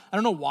hard. I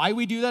don't know why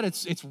we do that.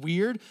 It's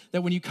weird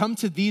that when you come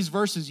to these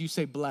verses, you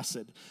say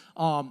blessed.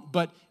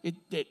 But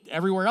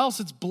everywhere else,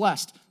 it's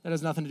blessed. That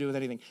has nothing to do with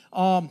anything.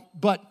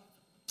 But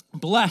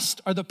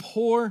blessed are the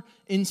poor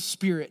in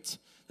spirit.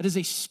 That is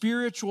a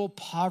spiritual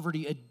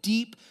poverty, a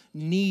deep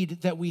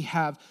need that we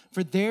have.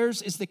 For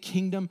theirs is the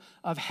kingdom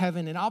of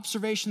heaven. An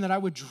observation that I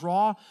would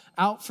draw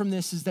out from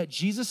this is that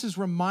Jesus is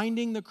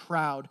reminding the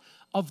crowd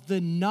of the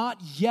not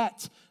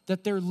yet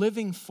that they're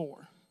living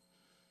for.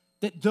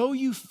 That though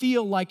you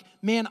feel like,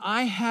 man,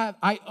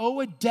 I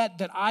owe a debt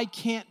that I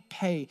can't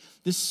pay,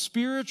 this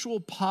spiritual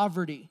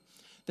poverty,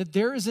 that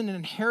there is an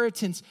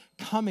inheritance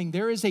coming.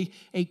 There is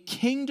a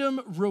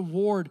kingdom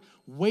reward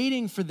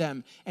waiting for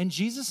them. And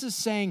Jesus is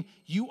saying,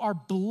 you are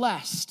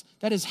blessed.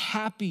 That is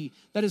happy.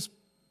 That is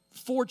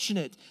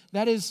fortunate.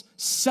 That is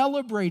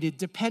celebrated,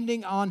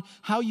 depending on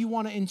how you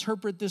want to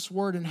interpret this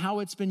word and how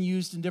it's been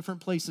used in different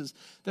places.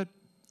 That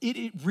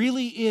it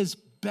really is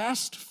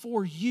best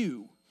for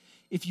you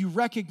if you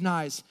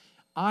recognize,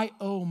 I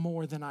owe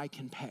more than I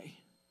can pay.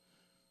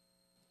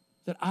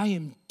 That I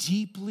am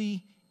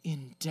deeply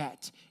in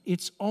debt.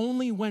 It's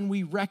only when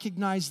we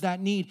recognize that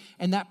need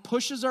and that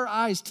pushes our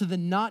eyes to the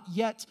not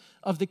yet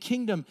of the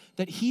kingdom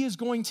that he is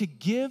going to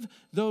give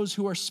those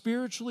who are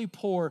spiritually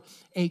poor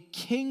a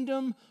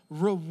kingdom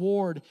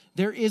reward.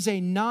 There is a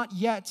not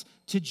yet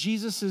to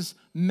Jesus's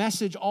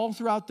message all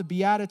throughout the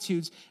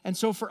Beatitudes. And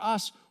so for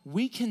us,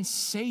 we can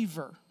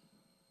savor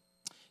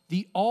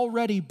the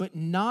already but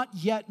not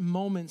yet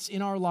moments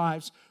in our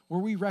lives where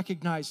we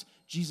recognize,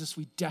 Jesus,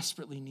 we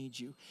desperately need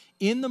you.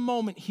 In the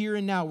moment here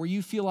and now where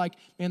you feel like,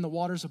 man, the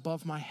water's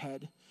above my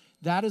head,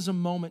 that is a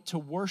moment to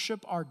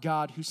worship our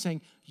God who's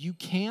saying, you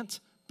can't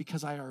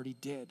because I already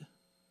did.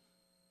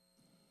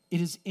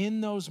 It is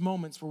in those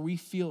moments where we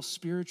feel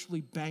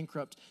spiritually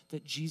bankrupt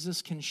that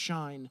Jesus can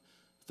shine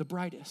the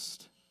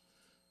brightest.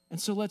 And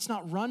so let's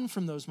not run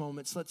from those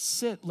moments. Let's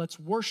sit, let's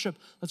worship,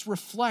 let's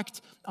reflect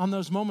on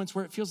those moments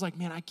where it feels like,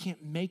 man, I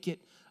can't make it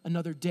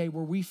another day,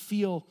 where we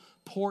feel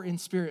poor in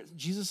spirit.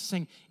 Jesus is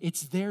saying,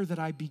 it's there that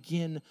I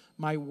begin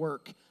my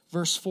work.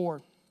 Verse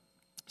 4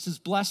 says,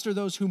 blessed are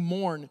those who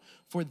mourn,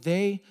 for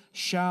they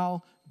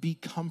shall be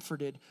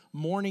comforted.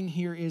 Mourning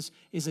here is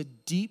a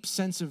deep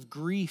sense of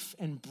grief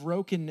and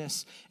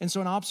brokenness. And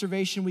so an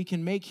observation we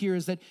can make here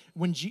is that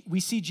when we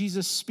see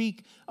Jesus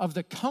speak of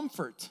the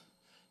comfort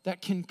that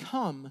can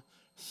come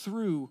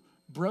through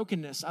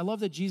brokenness. I love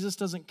that Jesus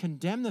doesn't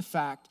condemn the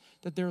fact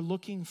that they're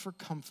looking for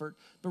comfort,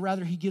 but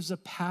rather he gives a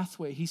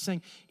pathway. He's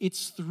saying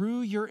it's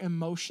through your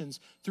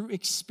emotions, through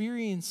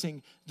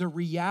experiencing the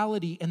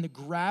reality and the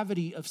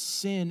gravity of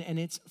sin and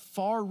its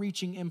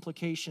far-reaching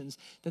implications,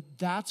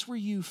 that's where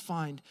you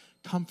find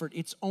comfort.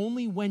 It's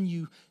only when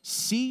you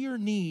see your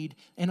need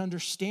and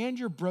understand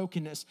your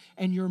brokenness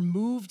and you're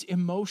moved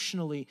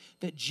emotionally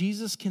that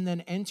Jesus can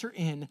then enter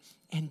in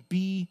and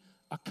be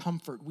a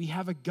comfort. We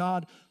have a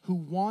God who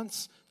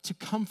wants to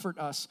comfort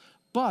us,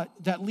 but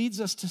that leads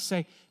us to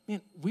say,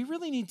 man, we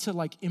really need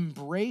to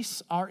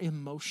embrace our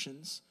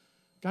emotions.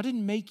 God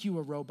didn't make you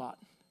a robot.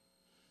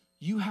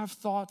 You have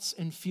thoughts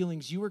and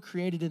feelings. You were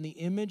created in the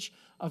image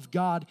of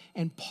God,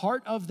 and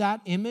part of that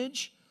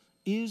image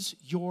is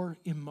your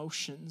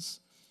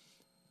emotions.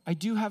 I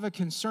do have a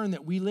concern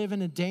that we live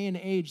in a day and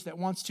age that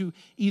wants to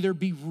either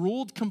be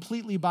ruled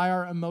completely by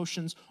our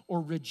emotions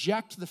or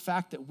reject the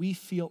fact that we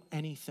feel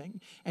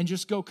anything and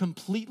just go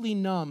completely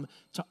numb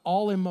to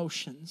all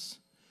emotions.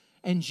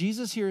 And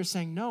Jesus here is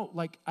saying, no,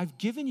 I've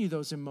given you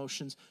those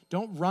emotions.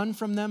 Don't run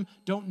from them.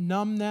 Don't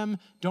numb them.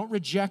 Don't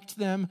reject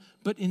them.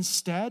 But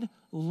instead,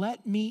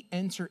 let me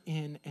enter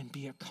in and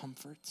be a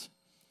comfort.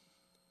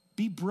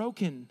 Be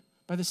broken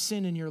by the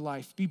sin in your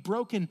life. Be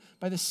broken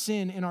by the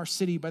sin in our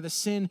city, by the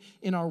sin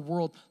in our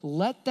world.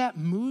 Let that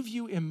move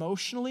you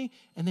emotionally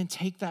and then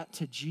take that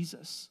to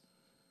Jesus.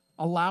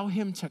 Allow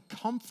him to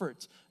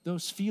comfort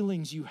those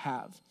feelings you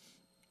have.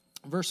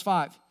 Verse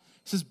 5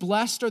 says,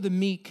 blessed are the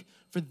meek,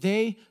 for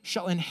they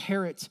shall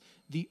inherit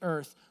the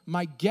earth.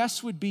 My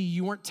guess would be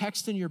you weren't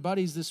texting your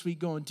buddies this week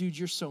going, dude,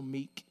 you're so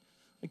meek.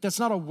 That's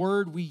not a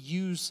word we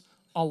use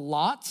a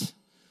lot.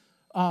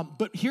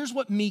 But here's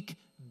what meek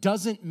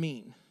doesn't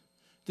mean.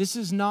 This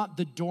is not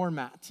the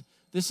doormat.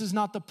 This is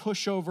not the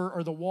pushover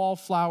or the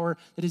wallflower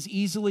that is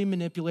easily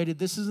manipulated.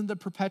 This isn't the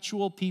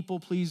perpetual people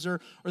pleaser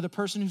or the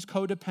person who's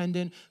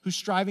codependent, who's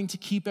striving to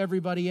keep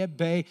everybody at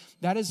bay.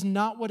 That is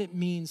not what it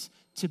means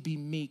to be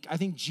meek. I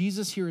think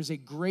Jesus here is a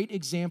great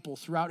example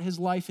throughout his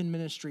life and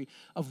ministry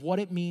of what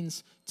it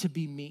means to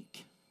be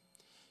meek.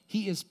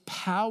 He is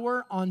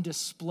power on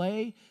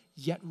display,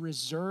 yet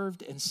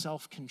reserved and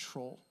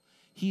self-control.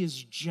 He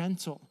is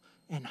gentle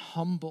and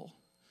humble.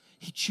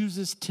 He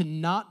chooses to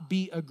not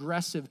be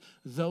aggressive,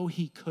 though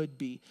he could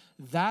be.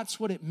 That's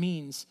what it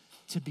means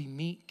to be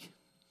meek.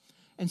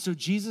 And so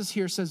Jesus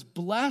here says,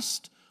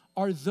 blessed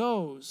are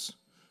those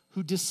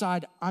who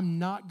decide, I'm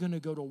not going to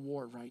go to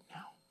war right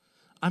now.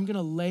 I'm going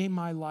to lay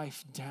my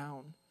life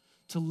down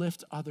to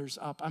lift others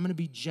up. I'm going to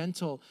be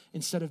gentle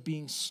instead of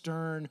being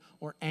stern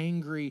or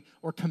angry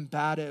or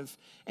combative.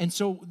 And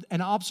so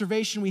an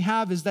observation we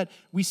have is that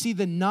we see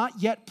the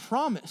not yet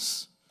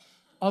promise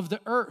of the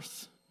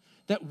earth.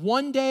 That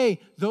one day,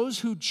 those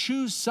who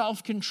choose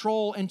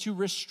self-control and to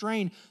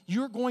restrain,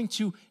 you're going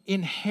to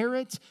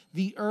inherit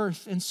the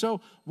earth. And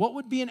so what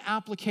would be an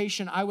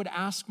application I would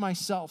ask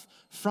myself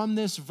from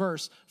this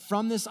verse,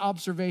 from this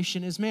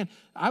observation is, man,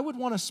 I would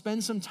want to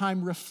spend some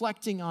time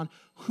reflecting on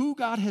who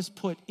God has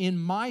put in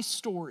my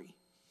story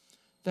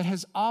that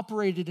has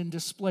operated and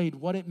displayed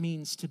what it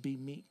means to be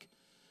meek.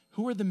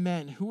 Who are the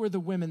men, who are the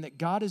women that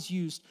God has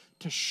used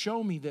to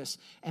show me this?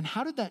 And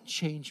how did that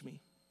change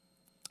me?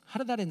 How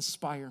did that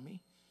inspire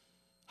me?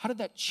 How did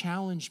that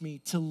challenge me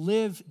to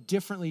live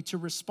differently, to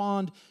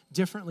respond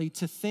differently,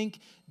 to think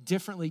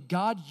differently?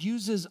 God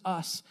uses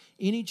us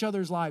in each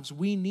other's lives.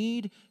 We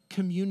need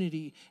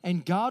community,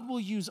 and God will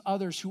use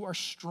others who are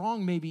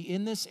strong maybe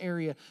in this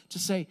area to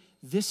say,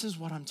 this is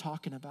what I'm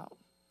talking about.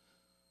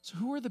 So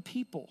who are the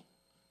people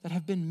that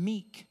have been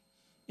meek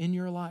in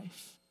your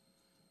life?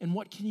 And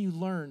what can you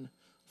learn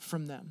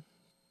from them?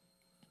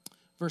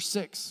 Verse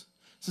 6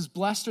 says,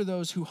 blessed are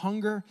those who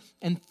hunger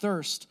and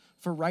thirst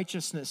for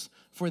righteousness,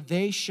 for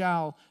they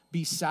shall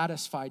be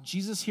satisfied.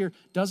 Jesus here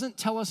doesn't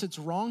tell us it's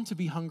wrong to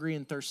be hungry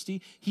and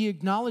thirsty. He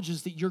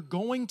acknowledges that you're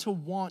going to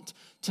want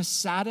to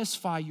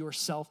satisfy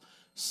yourself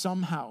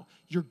somehow.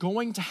 You're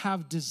going to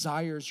have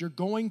desires. You're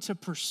going to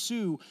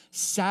pursue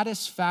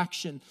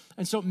satisfaction.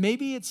 And so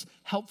maybe it's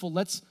helpful.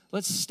 Let's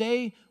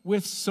stay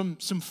with some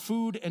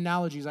food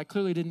analogies. I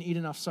clearly didn't eat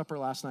enough supper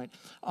last night.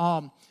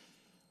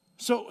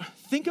 So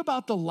think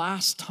about the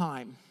last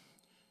time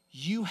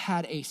you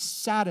had a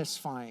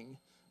satisfying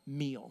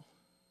meal.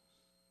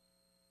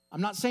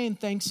 I'm not saying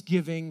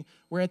Thanksgiving,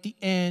 where at the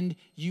end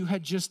you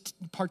had just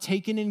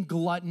partaken in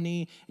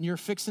gluttony and you're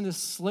fixing to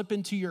slip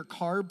into your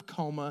carb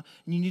coma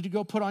and you need to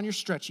go put on your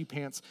stretchy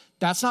pants.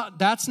 That's not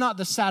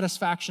the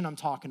satisfaction I'm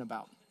talking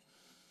about.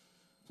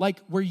 Like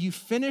where you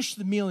finish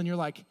the meal and you're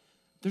like,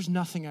 there's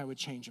nothing I would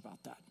change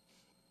about that.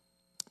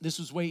 This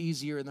was way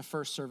easier in the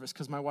first service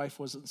because my wife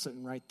wasn't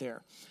sitting right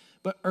there.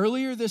 But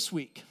earlier this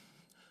week,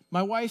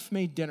 my wife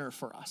made dinner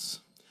for us.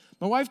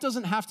 My wife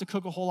doesn't have to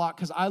cook a whole lot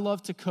because I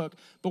love to cook,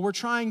 but we're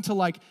trying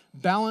to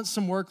balance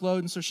some workload.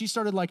 And so she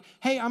started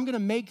hey, I'm going to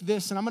make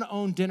this and I'm going to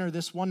own dinner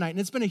this one night. And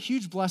it's been a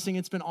huge blessing.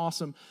 It's been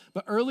awesome.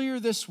 But earlier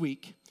this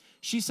week,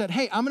 she said,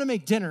 hey, I'm going to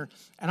make dinner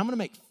and I'm going to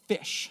make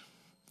fish.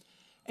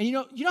 And you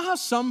know how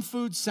some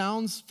food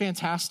sounds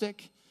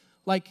fantastic?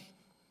 Like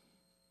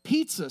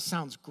pizza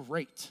sounds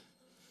great.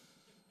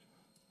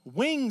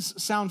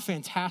 Wings sound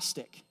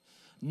fantastic.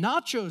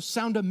 Nachos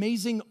sound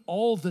amazing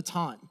all the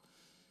time.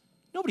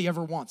 Nobody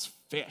ever wants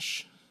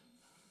fish.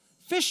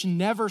 Fish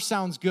never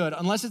sounds good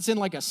unless it's in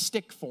a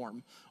stick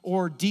form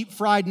or deep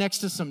fried next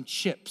to some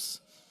chips.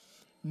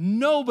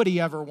 Nobody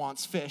ever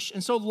wants fish.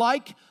 And so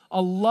like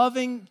a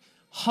loving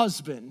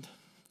husband,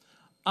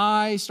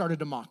 I started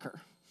to mock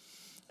her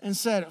and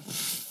said,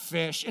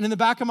 fish. And in the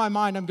back of my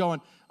mind, I'm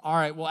going, all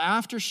right, well,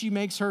 after she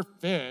makes her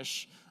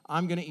fish,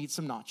 I'm going to eat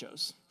some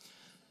nachos.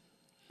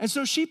 And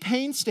so she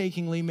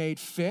painstakingly made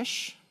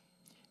fish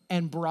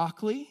and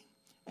broccoli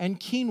and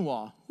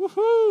quinoa.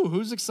 Woohoo!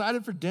 Who's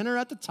excited for dinner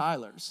at the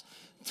Tylers?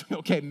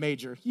 Okay,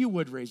 Major, you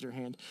would raise your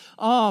hand.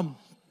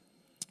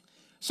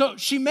 So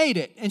she made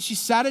it, and she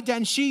sat it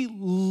down. She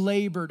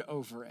labored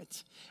over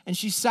it, and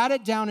she sat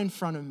it down in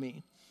front of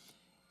me,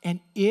 and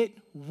it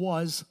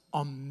was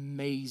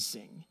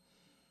amazing.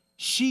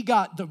 She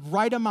got the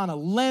right amount of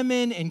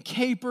lemon and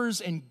capers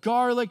and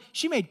garlic.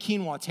 She made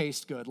quinoa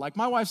taste good.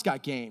 My wife's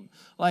got game.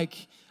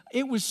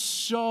 It was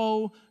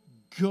so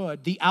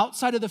good. The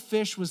outside of the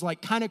fish was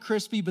kind of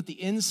crispy, but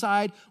the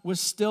inside was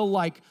still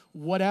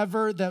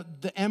whatever,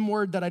 the M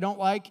word that I don't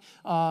like.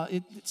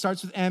 It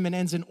starts with M and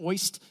ends in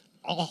oist.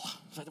 Oh,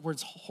 that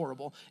word's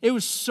horrible. It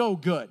was so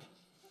good.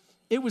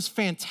 It was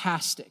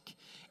fantastic.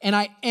 And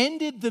I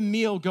ended the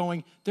meal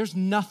going, there's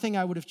nothing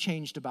I would have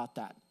changed about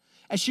that.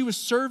 As she was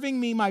serving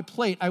me my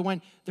plate, I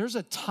went, there's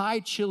a Thai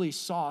chili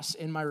sauce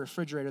in my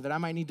refrigerator that I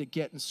might need to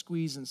get and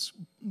squeeze and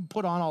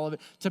put on all of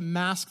it to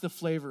mask the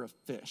flavor of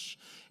fish.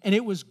 And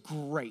it was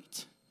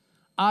great.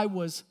 I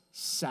was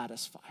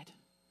satisfied.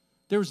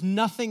 There was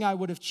nothing I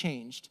would have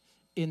changed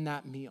in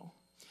that meal.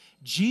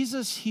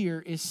 Jesus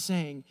here is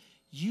saying,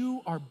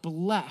 you are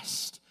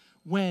blessed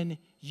when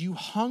you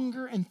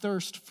hunger and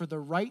thirst for the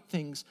right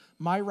things,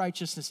 my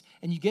righteousness,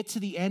 and you get to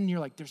the end and you're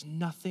like, there's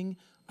nothing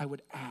I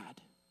would add.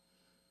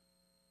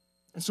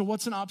 And so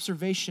what's an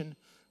observation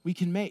we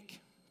can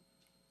make?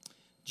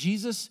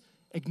 Jesus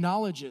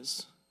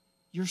acknowledges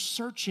you're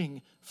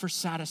searching for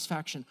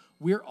satisfaction.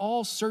 We're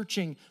all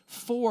searching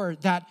for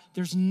that.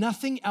 There's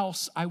nothing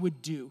else I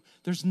would do.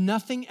 There's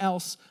nothing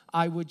else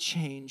I would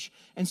change.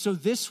 And so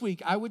this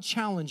week, I would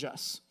challenge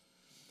us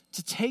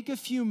to take a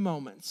few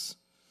moments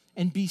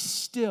and be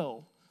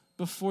still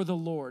before the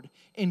Lord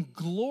and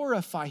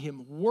glorify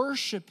Him,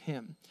 worship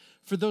Him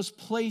for those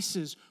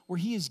places where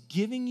he is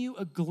giving you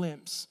a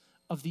glimpse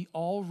of the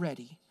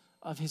already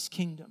of his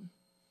kingdom.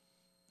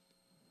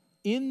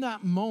 In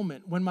that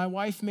moment, when my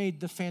wife made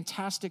the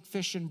fantastic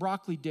fish and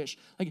broccoli dish,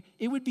 like,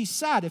 it would be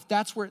sad if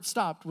that's where it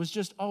stopped, was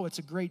just, oh, it's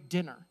a great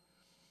dinner.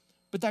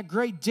 But that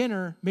great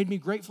dinner made me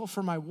grateful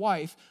for my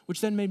wife, which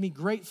then made me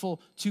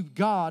grateful to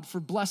God for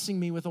blessing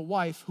me with a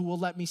wife who will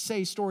let me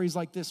say stories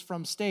like this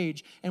from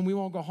stage, and we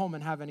won't go home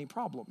and have any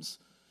problems.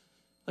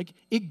 Like,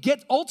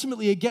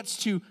 ultimately it gets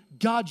to,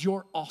 God,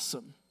 you're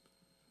awesome.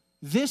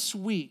 This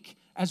week,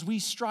 as we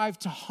strive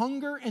to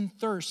hunger and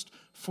thirst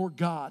for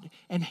God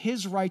and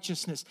his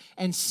righteousness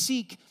and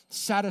seek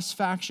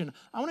satisfaction,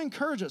 I want to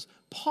encourage us,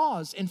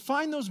 pause and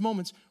find those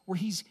moments where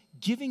he's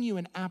giving you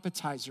an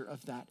appetizer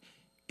of that,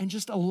 and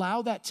just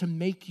allow that to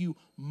make you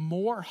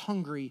more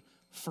hungry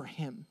for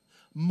him,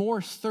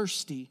 more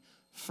thirsty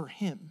for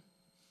him.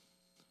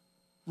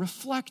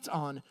 Reflect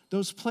on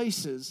those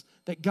places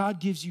that God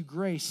gives you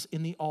grace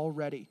in the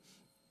already.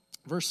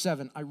 Verse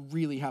 7, I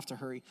really have to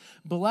hurry.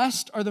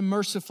 Blessed are the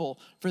merciful,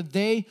 for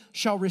they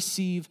shall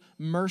receive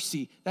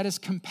mercy. That is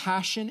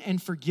compassion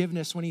and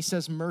forgiveness when he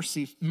says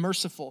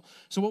merciful.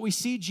 So what we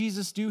see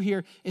Jesus do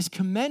here is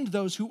commend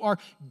those who are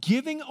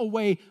giving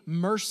away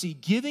mercy,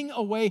 giving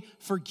away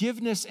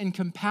forgiveness and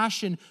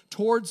compassion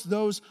towards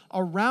those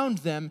around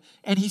them.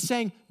 And he's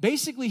saying,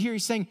 basically here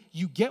he's saying,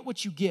 you get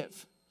what you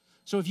give.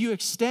 So if you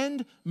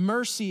extend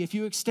mercy, if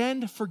you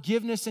extend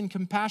forgiveness and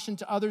compassion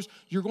to others,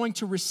 you're going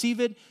to receive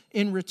it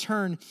in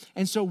return.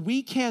 And so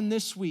we can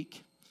this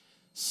week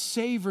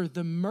savor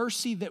the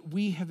mercy that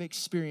we have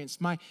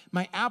experienced. My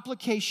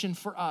application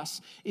for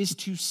us is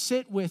to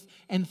sit with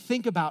and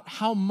think about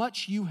how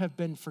much you have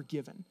been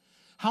forgiven,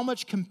 how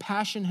much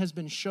compassion has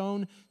been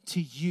shown to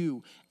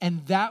you,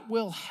 and that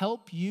will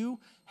help you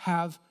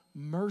have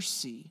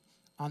mercy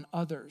on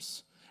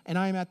others. And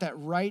I am at that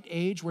right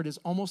age where it is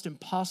almost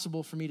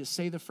impossible for me to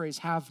say the phrase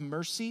have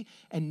mercy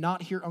and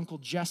not hear Uncle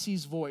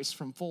Jesse's voice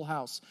from Full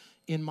House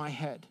in my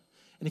head.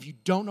 And if you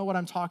don't know what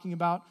I'm talking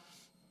about,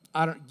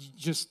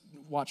 just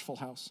watch Full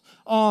House.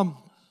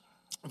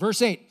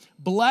 Verse 8,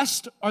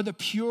 blessed are the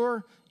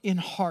pure in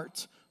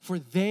heart, for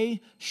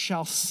they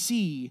shall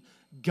see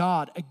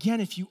God.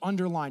 Again, if you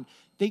underline,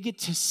 they get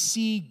to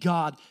see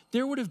God.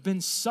 There would have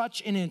been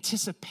such an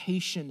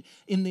anticipation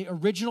in the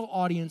original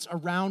audience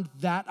around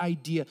that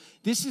idea.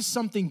 This is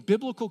something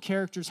biblical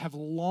characters have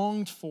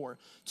longed for,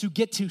 to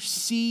get to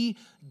see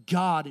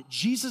God.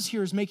 Jesus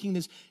here is making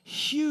this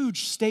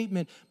huge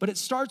statement, but it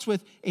starts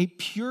with a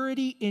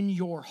purity in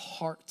your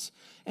heart.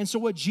 And so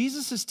what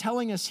Jesus is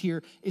telling us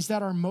here is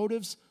that our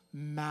motives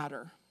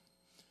matter.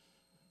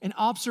 An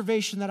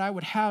observation that I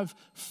would have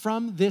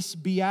from this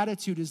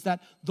beatitude is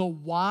that the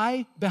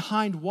why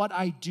behind what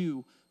I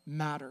do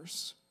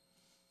matters.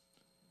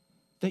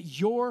 That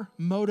your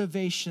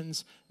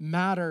motivations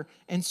matter.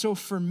 And so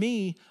for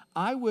me,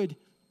 I would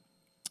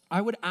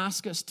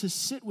ask us to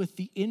sit with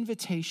the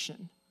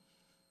invitation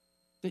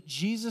that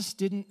Jesus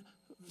didn't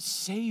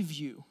save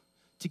you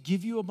to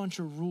give you a bunch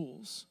of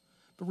rules,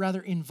 but rather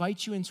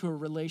invite you into a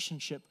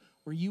relationship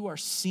where you are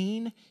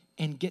seen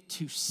and get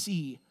to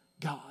see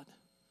God.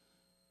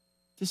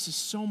 This is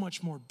so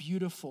much more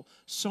beautiful,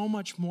 so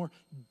much more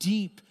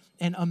deep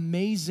and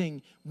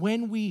amazing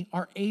when we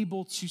are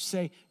able to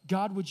say,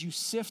 God, would you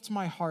sift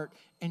my heart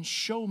and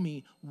show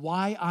me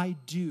why I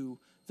do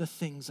the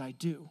things I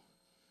do?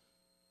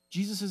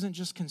 Jesus isn't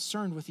just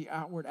concerned with the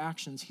outward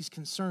actions. He's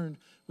concerned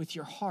with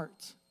your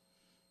heart.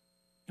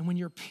 And when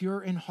you're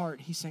pure in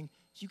heart, he's saying,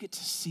 you get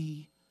to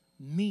see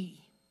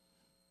me.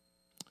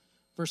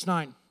 Verse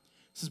 9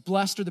 says,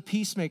 blessed are the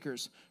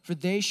peacemakers, for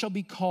they shall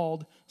be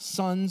called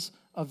sons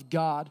of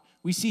God.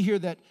 We see here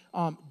that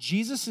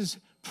Jesus is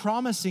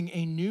promising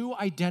a new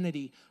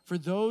identity for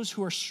those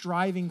who are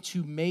striving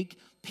to make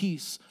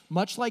peace.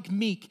 Much like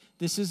meek,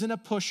 this isn't a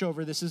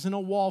pushover, this isn't a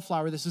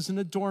wallflower, this isn't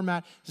a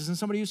doormat, this isn't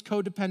somebody who's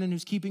codependent,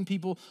 who's keeping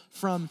people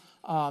from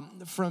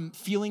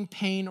feeling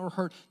pain or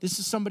hurt. This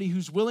is somebody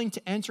who's willing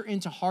to enter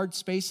into hard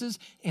spaces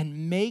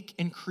and make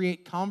and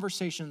create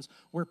conversations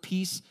where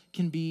peace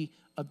can be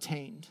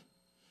obtained.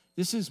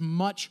 This is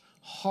much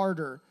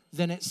harder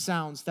than it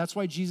sounds. That's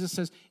why Jesus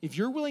says, if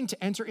you're willing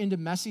to enter into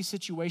messy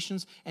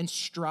situations and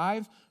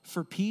strive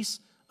for peace,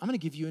 I'm going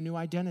to give you a new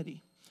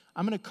identity.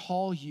 I'm going to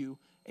call you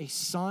a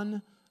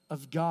son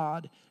of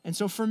God. And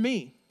so for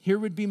me, here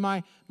would be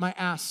my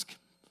ask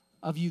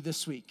of you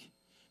this week.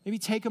 Maybe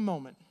take a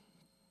moment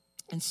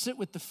and sit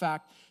with the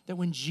fact that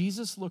when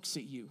Jesus looks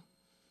at you,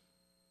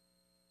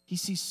 he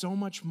sees so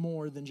much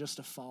more than just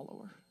a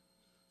follower.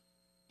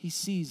 He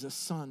sees a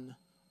son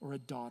or a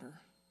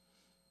daughter.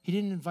 He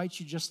didn't invite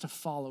you just to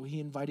follow. He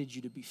invited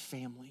you to be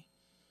family.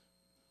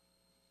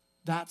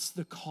 That's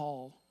the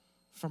call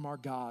from our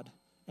God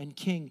and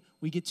King.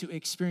 We get to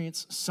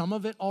experience some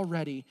of it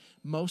already,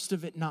 most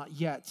of it not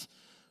yet.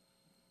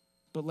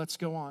 But let's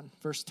go on.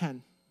 Verse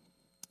 10.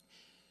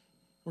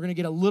 We're going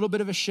to get a little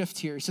bit of a shift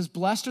here. He says,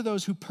 blessed are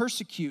those who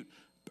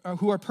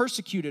are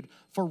persecuted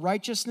for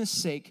righteousness'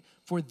 sake,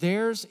 for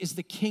theirs is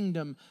the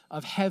kingdom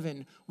of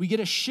heaven. We get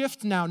a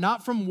shift now,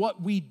 not from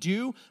what we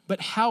do, but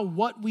how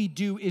what we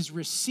do is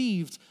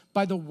received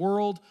by the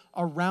world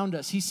around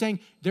us. He's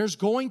saying there's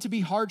going to be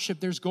hardship,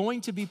 there's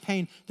going to be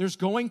pain, there's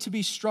going to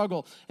be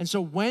struggle. And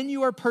so when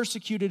you are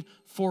persecuted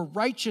for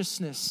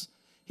righteousness,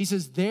 he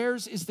says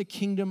theirs is the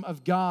kingdom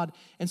of God.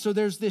 And so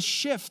there's this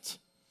shift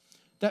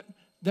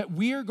that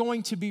we are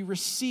going to be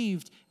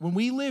received when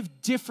we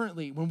live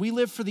differently, when we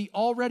live for the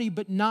already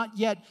but not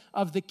yet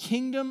of the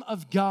kingdom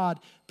of God.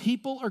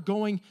 People are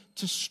going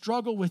to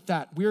struggle with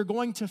that. We are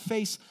going to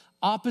face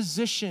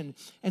opposition.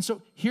 And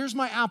so here's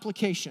my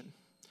application,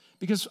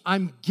 because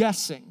I'm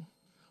guessing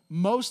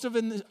most of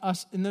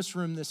us in this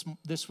room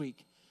this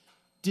week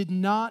did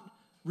not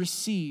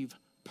receive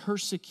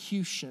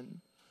persecution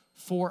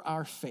for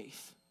our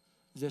faith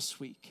this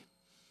week.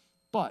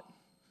 But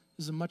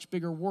this is a much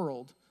bigger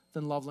world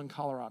than Loveland,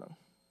 Colorado,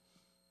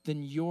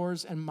 than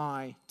yours and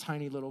my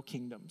tiny little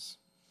kingdoms.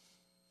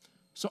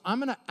 So I'm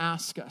going to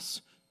ask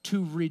us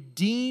to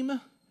redeem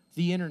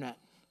the internet.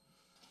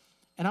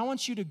 And I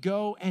want you to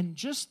go and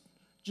just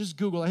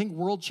Google. I think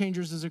World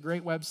Changers is a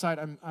great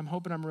website. I'm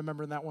hoping I'm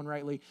remembering that one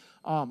rightly.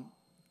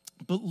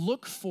 But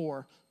look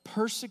for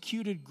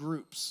persecuted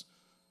groups,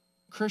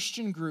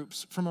 Christian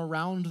groups from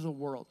around the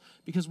world.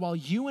 Because while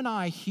you and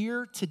I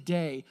here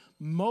today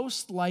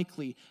most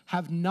likely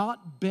have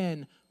not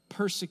been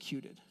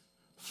persecuted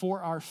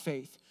for our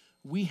faith,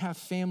 we have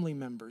family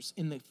members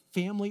in the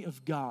family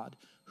of God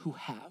who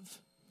have.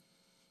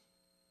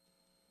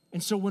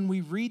 And so when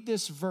we read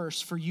this verse,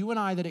 for you and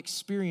I that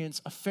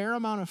experience a fair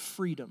amount of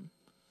freedom,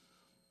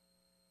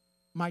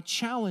 my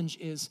challenge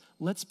is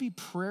let's be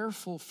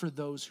prayerful for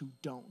those who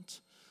don't.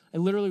 I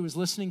literally was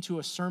listening to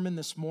a sermon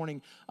this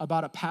morning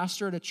about a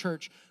pastor at a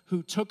church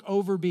who took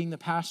over being the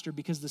pastor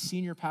because the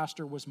senior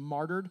pastor was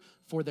martyred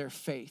for their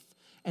faith.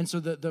 And so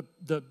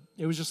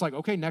it was just like,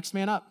 okay, next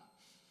man up.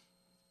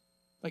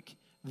 Like,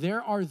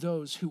 there are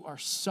those who are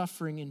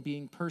suffering and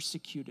being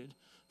persecuted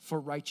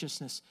for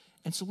righteousness.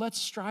 And so let's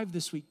strive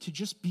this week to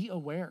just be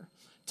aware,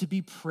 to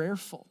be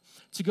prayerful,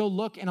 to go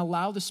look and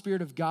allow the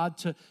Spirit of God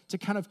to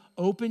kind of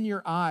open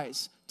your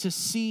eyes to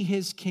see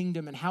his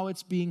kingdom and how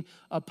it's being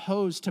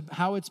opposed, to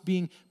how it's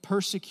being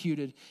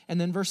persecuted.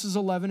 And then verses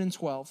 11 and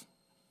 12.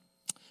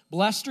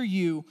 Blessed are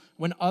you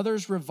when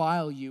others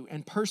revile you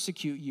and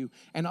persecute you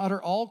and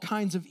utter all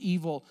kinds of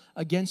evil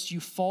against you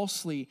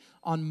falsely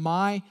on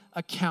my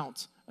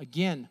account.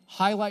 Again,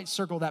 highlight,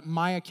 circle that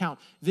my account.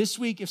 This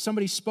week, if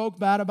somebody spoke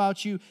bad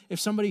about you, if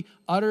somebody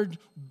uttered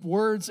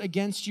words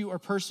against you or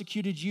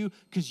persecuted you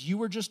because you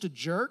were just a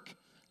jerk,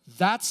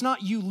 that's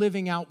not you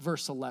living out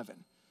verse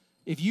 11.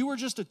 If you were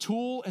just a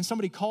tool and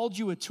somebody called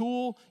you a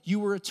tool, you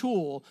were a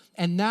tool,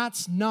 and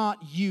that's not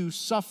you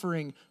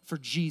suffering for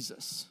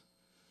Jesus.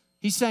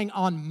 He's saying,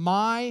 on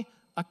my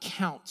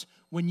account,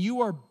 when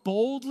you are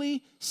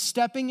boldly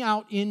stepping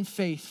out in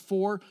faith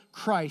for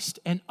Christ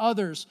and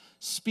others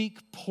speak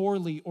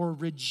poorly or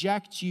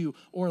reject you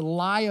or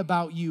lie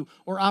about you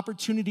or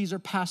opportunities are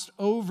passed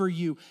over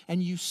you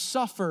and you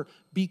suffer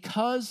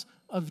because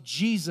of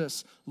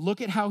Jesus,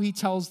 look at how he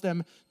tells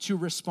them to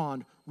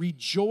respond.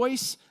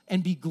 Rejoice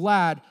and be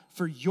glad,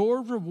 for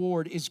your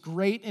reward is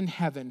great in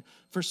heaven.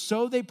 For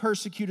so they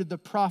persecuted the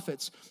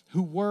prophets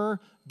who were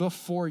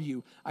before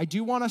you. I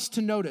do want us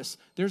to notice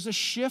there's a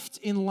shift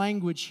in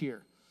language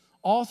here.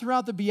 All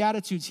throughout the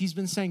Beatitudes, he's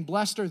been saying,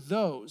 blessed are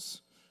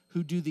those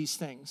who do these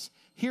things.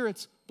 Here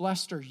it's,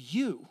 blessed are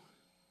you.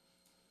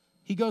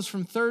 He goes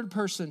from third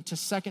person to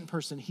second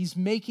person. He's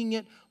making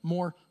it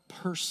more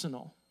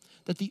personal.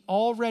 That the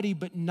already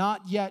but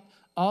not yet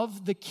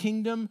of the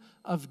kingdom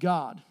of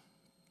God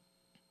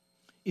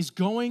is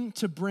going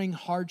to bring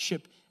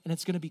hardship, and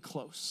it's going to be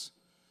close.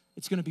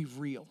 It's going to be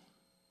real.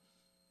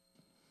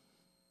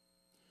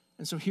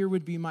 And so here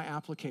would be my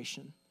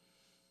application.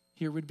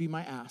 Here would be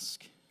my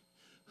ask.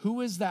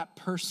 Who is that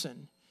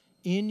person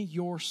in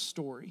your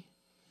story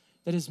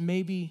that is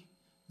maybe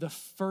the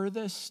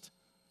furthest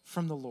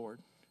from the Lord?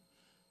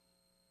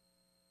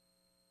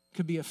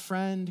 Could be a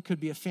friend,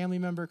 could be a family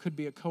member, could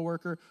be a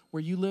coworker,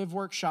 where you live,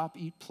 work, shop,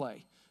 eat,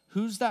 play.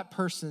 Who's that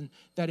person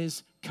that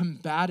is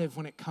combative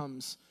when it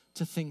comes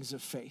to things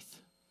of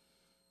faith?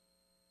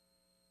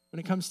 When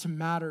it comes to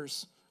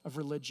matters of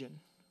religion?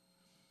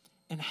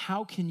 And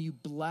how can you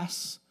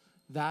bless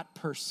that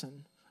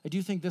person? I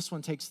do think this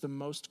one takes the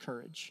most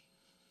courage.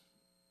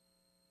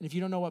 And if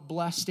you don't know what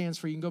BLESS stands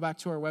for, you can go back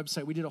to our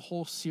website. We did a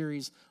whole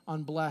series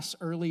on BLESS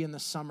early in the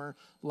summer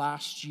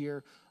last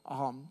year.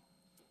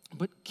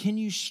 But can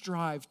you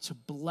strive to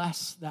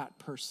bless that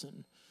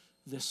person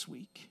this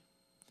week?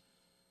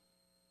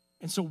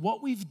 And so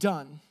what we've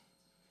done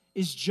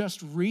is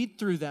just read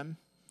through them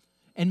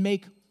and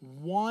make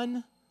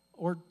one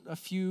or a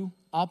few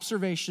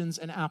observations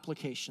and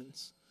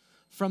applications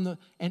from the,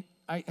 and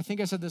I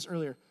think I said this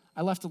earlier,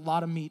 I left a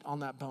lot of meat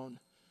on that bone.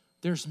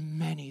 There's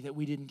many that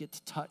we didn't get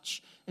to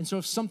touch. And so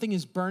if something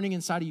is burning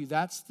inside of you,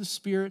 that's the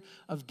Spirit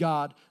of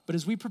God. But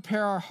as we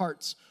prepare our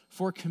hearts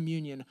for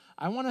communion,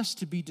 I want us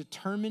to be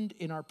determined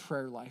in our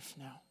prayer life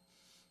now.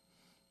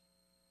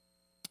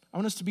 I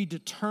want us to be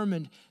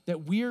determined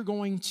that we are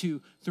going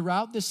to,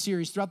 throughout this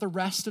series, throughout the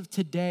rest of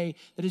today,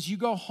 that as you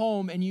go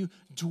home and you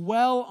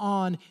dwell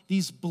on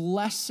these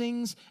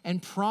blessings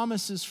and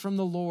promises from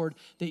the Lord,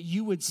 that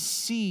you would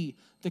see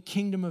the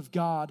kingdom of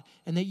God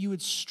and that you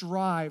would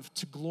strive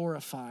to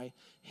glorify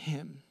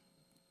him.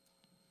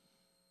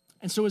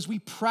 And so as we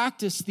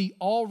practice the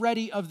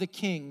already of the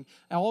king,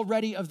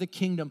 already of the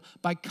kingdom,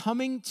 by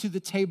coming to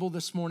the table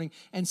this morning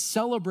and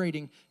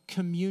celebrating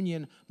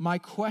communion, my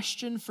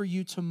question for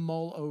you to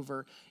mull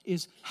over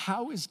is,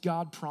 how is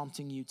God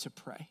prompting you to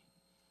pray?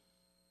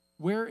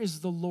 Where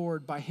is the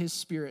Lord by his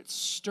Spirit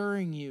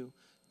stirring you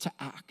to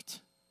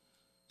act?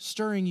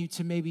 Stirring you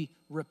to maybe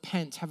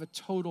repent, have a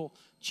total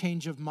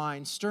change of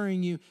mind,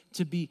 stirring you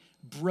to be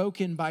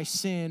broken by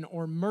sin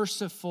or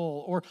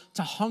merciful or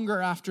to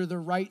hunger after the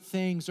right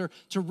things or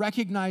to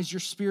recognize your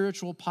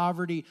spiritual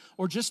poverty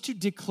or just to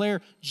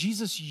declare,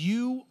 Jesus,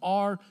 you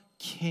are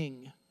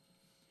King.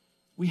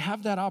 We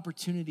have that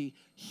opportunity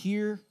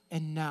here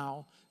and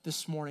now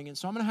this morning. And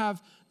so I'm going to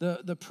have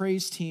the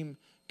praise team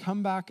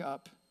come back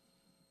up.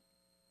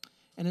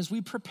 And as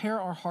we prepare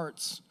our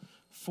hearts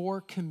for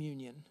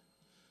communion,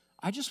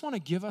 I just want to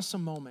give us a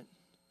moment.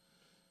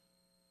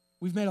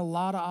 We've made a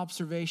lot of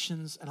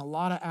observations and a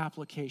lot of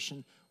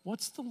application.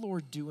 What's the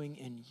Lord doing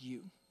in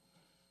you?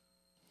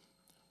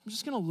 I'm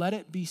just going to let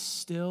it be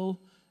still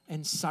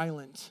and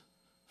silent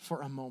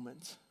for a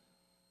moment.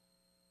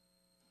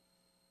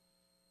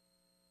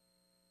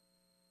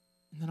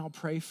 And then I'll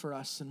pray for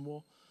us and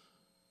we'll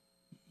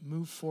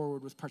move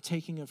forward with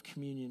partaking of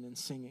communion and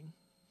singing.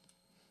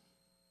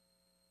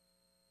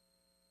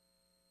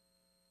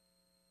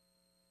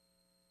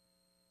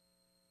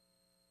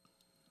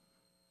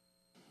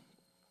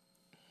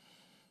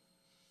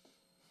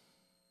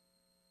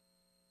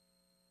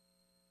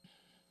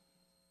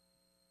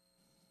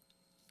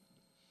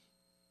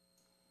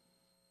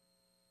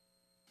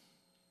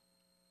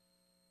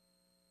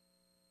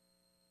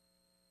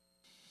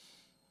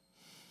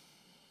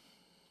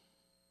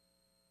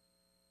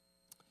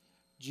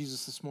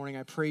 Jesus, this morning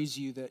I praise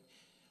you that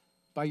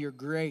by your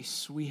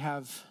grace we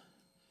have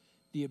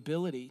the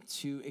ability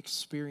to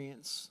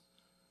experience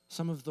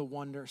some of the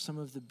wonder, some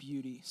of the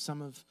beauty, some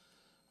of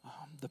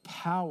the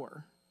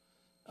power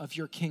of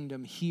your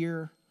kingdom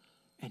here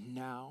and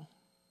now.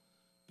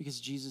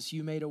 Because Jesus,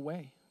 you made a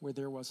way where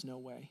there was no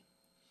way.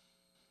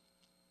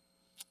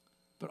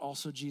 But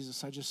also,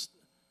 Jesus, I just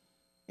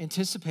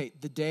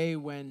anticipate the day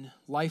when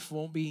life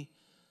won't be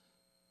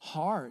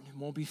hard,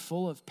 won't be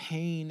full of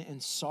pain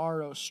and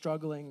sorrow,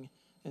 struggling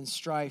and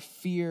strife,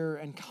 fear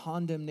and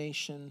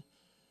condemnation.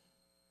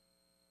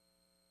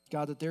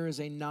 God, that there is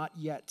a not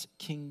yet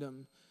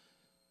kingdom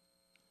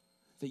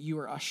that you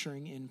are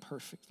ushering in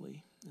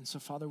perfectly. And so,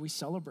 Father, we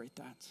celebrate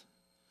that.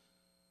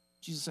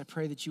 Jesus, I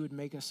pray that you would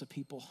make us a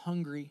people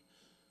hungry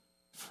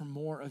for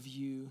more of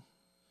you,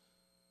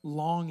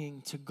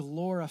 longing to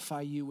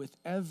glorify you with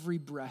every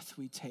breath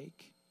we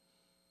take.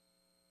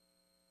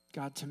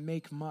 God, to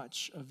make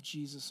much of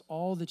Jesus,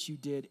 all that you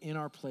did in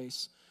our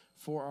place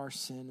for our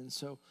sin. And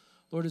so,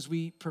 Lord, as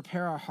we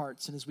prepare our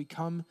hearts and as we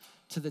come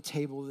to the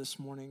table this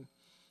morning,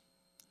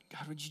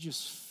 God, would you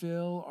just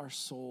fill our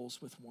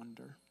souls with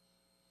wonder?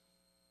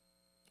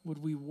 Would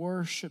we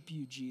worship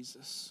you,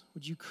 Jesus?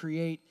 Would you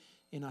create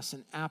in us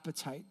an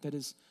appetite that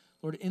is,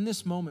 Lord, in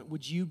this moment,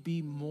 would you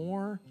be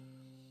more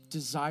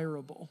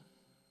desirable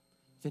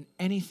than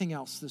anything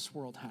else this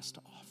world has to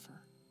offer?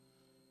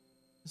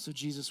 And so,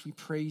 Jesus, we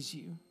praise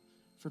you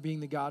for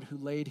being the God who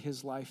laid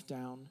his life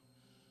down,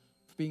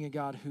 for being a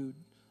God who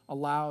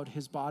allowed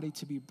his body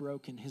to be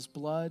broken, his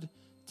blood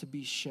to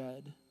be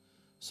shed,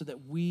 so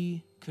that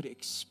we could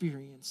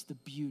experience the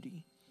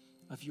beauty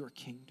of your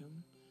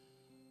kingdom.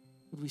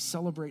 Would we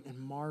celebrate and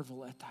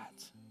marvel at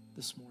that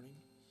this morning?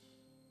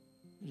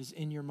 It is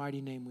in your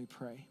mighty name we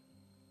pray.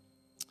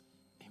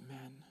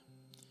 Amen.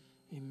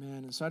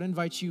 Amen. And so I'd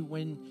invite you,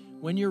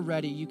 when you're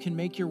ready, you can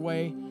make your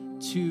way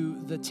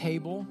to the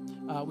table.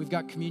 We've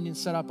got communion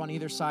set up on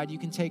either side. You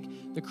can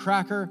take the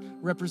cracker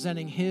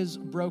representing his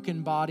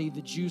broken body,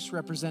 the juice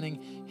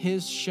representing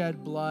his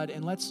shed blood,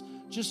 and let's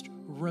just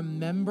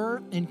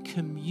remember and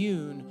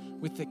commune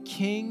with the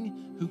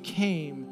King who came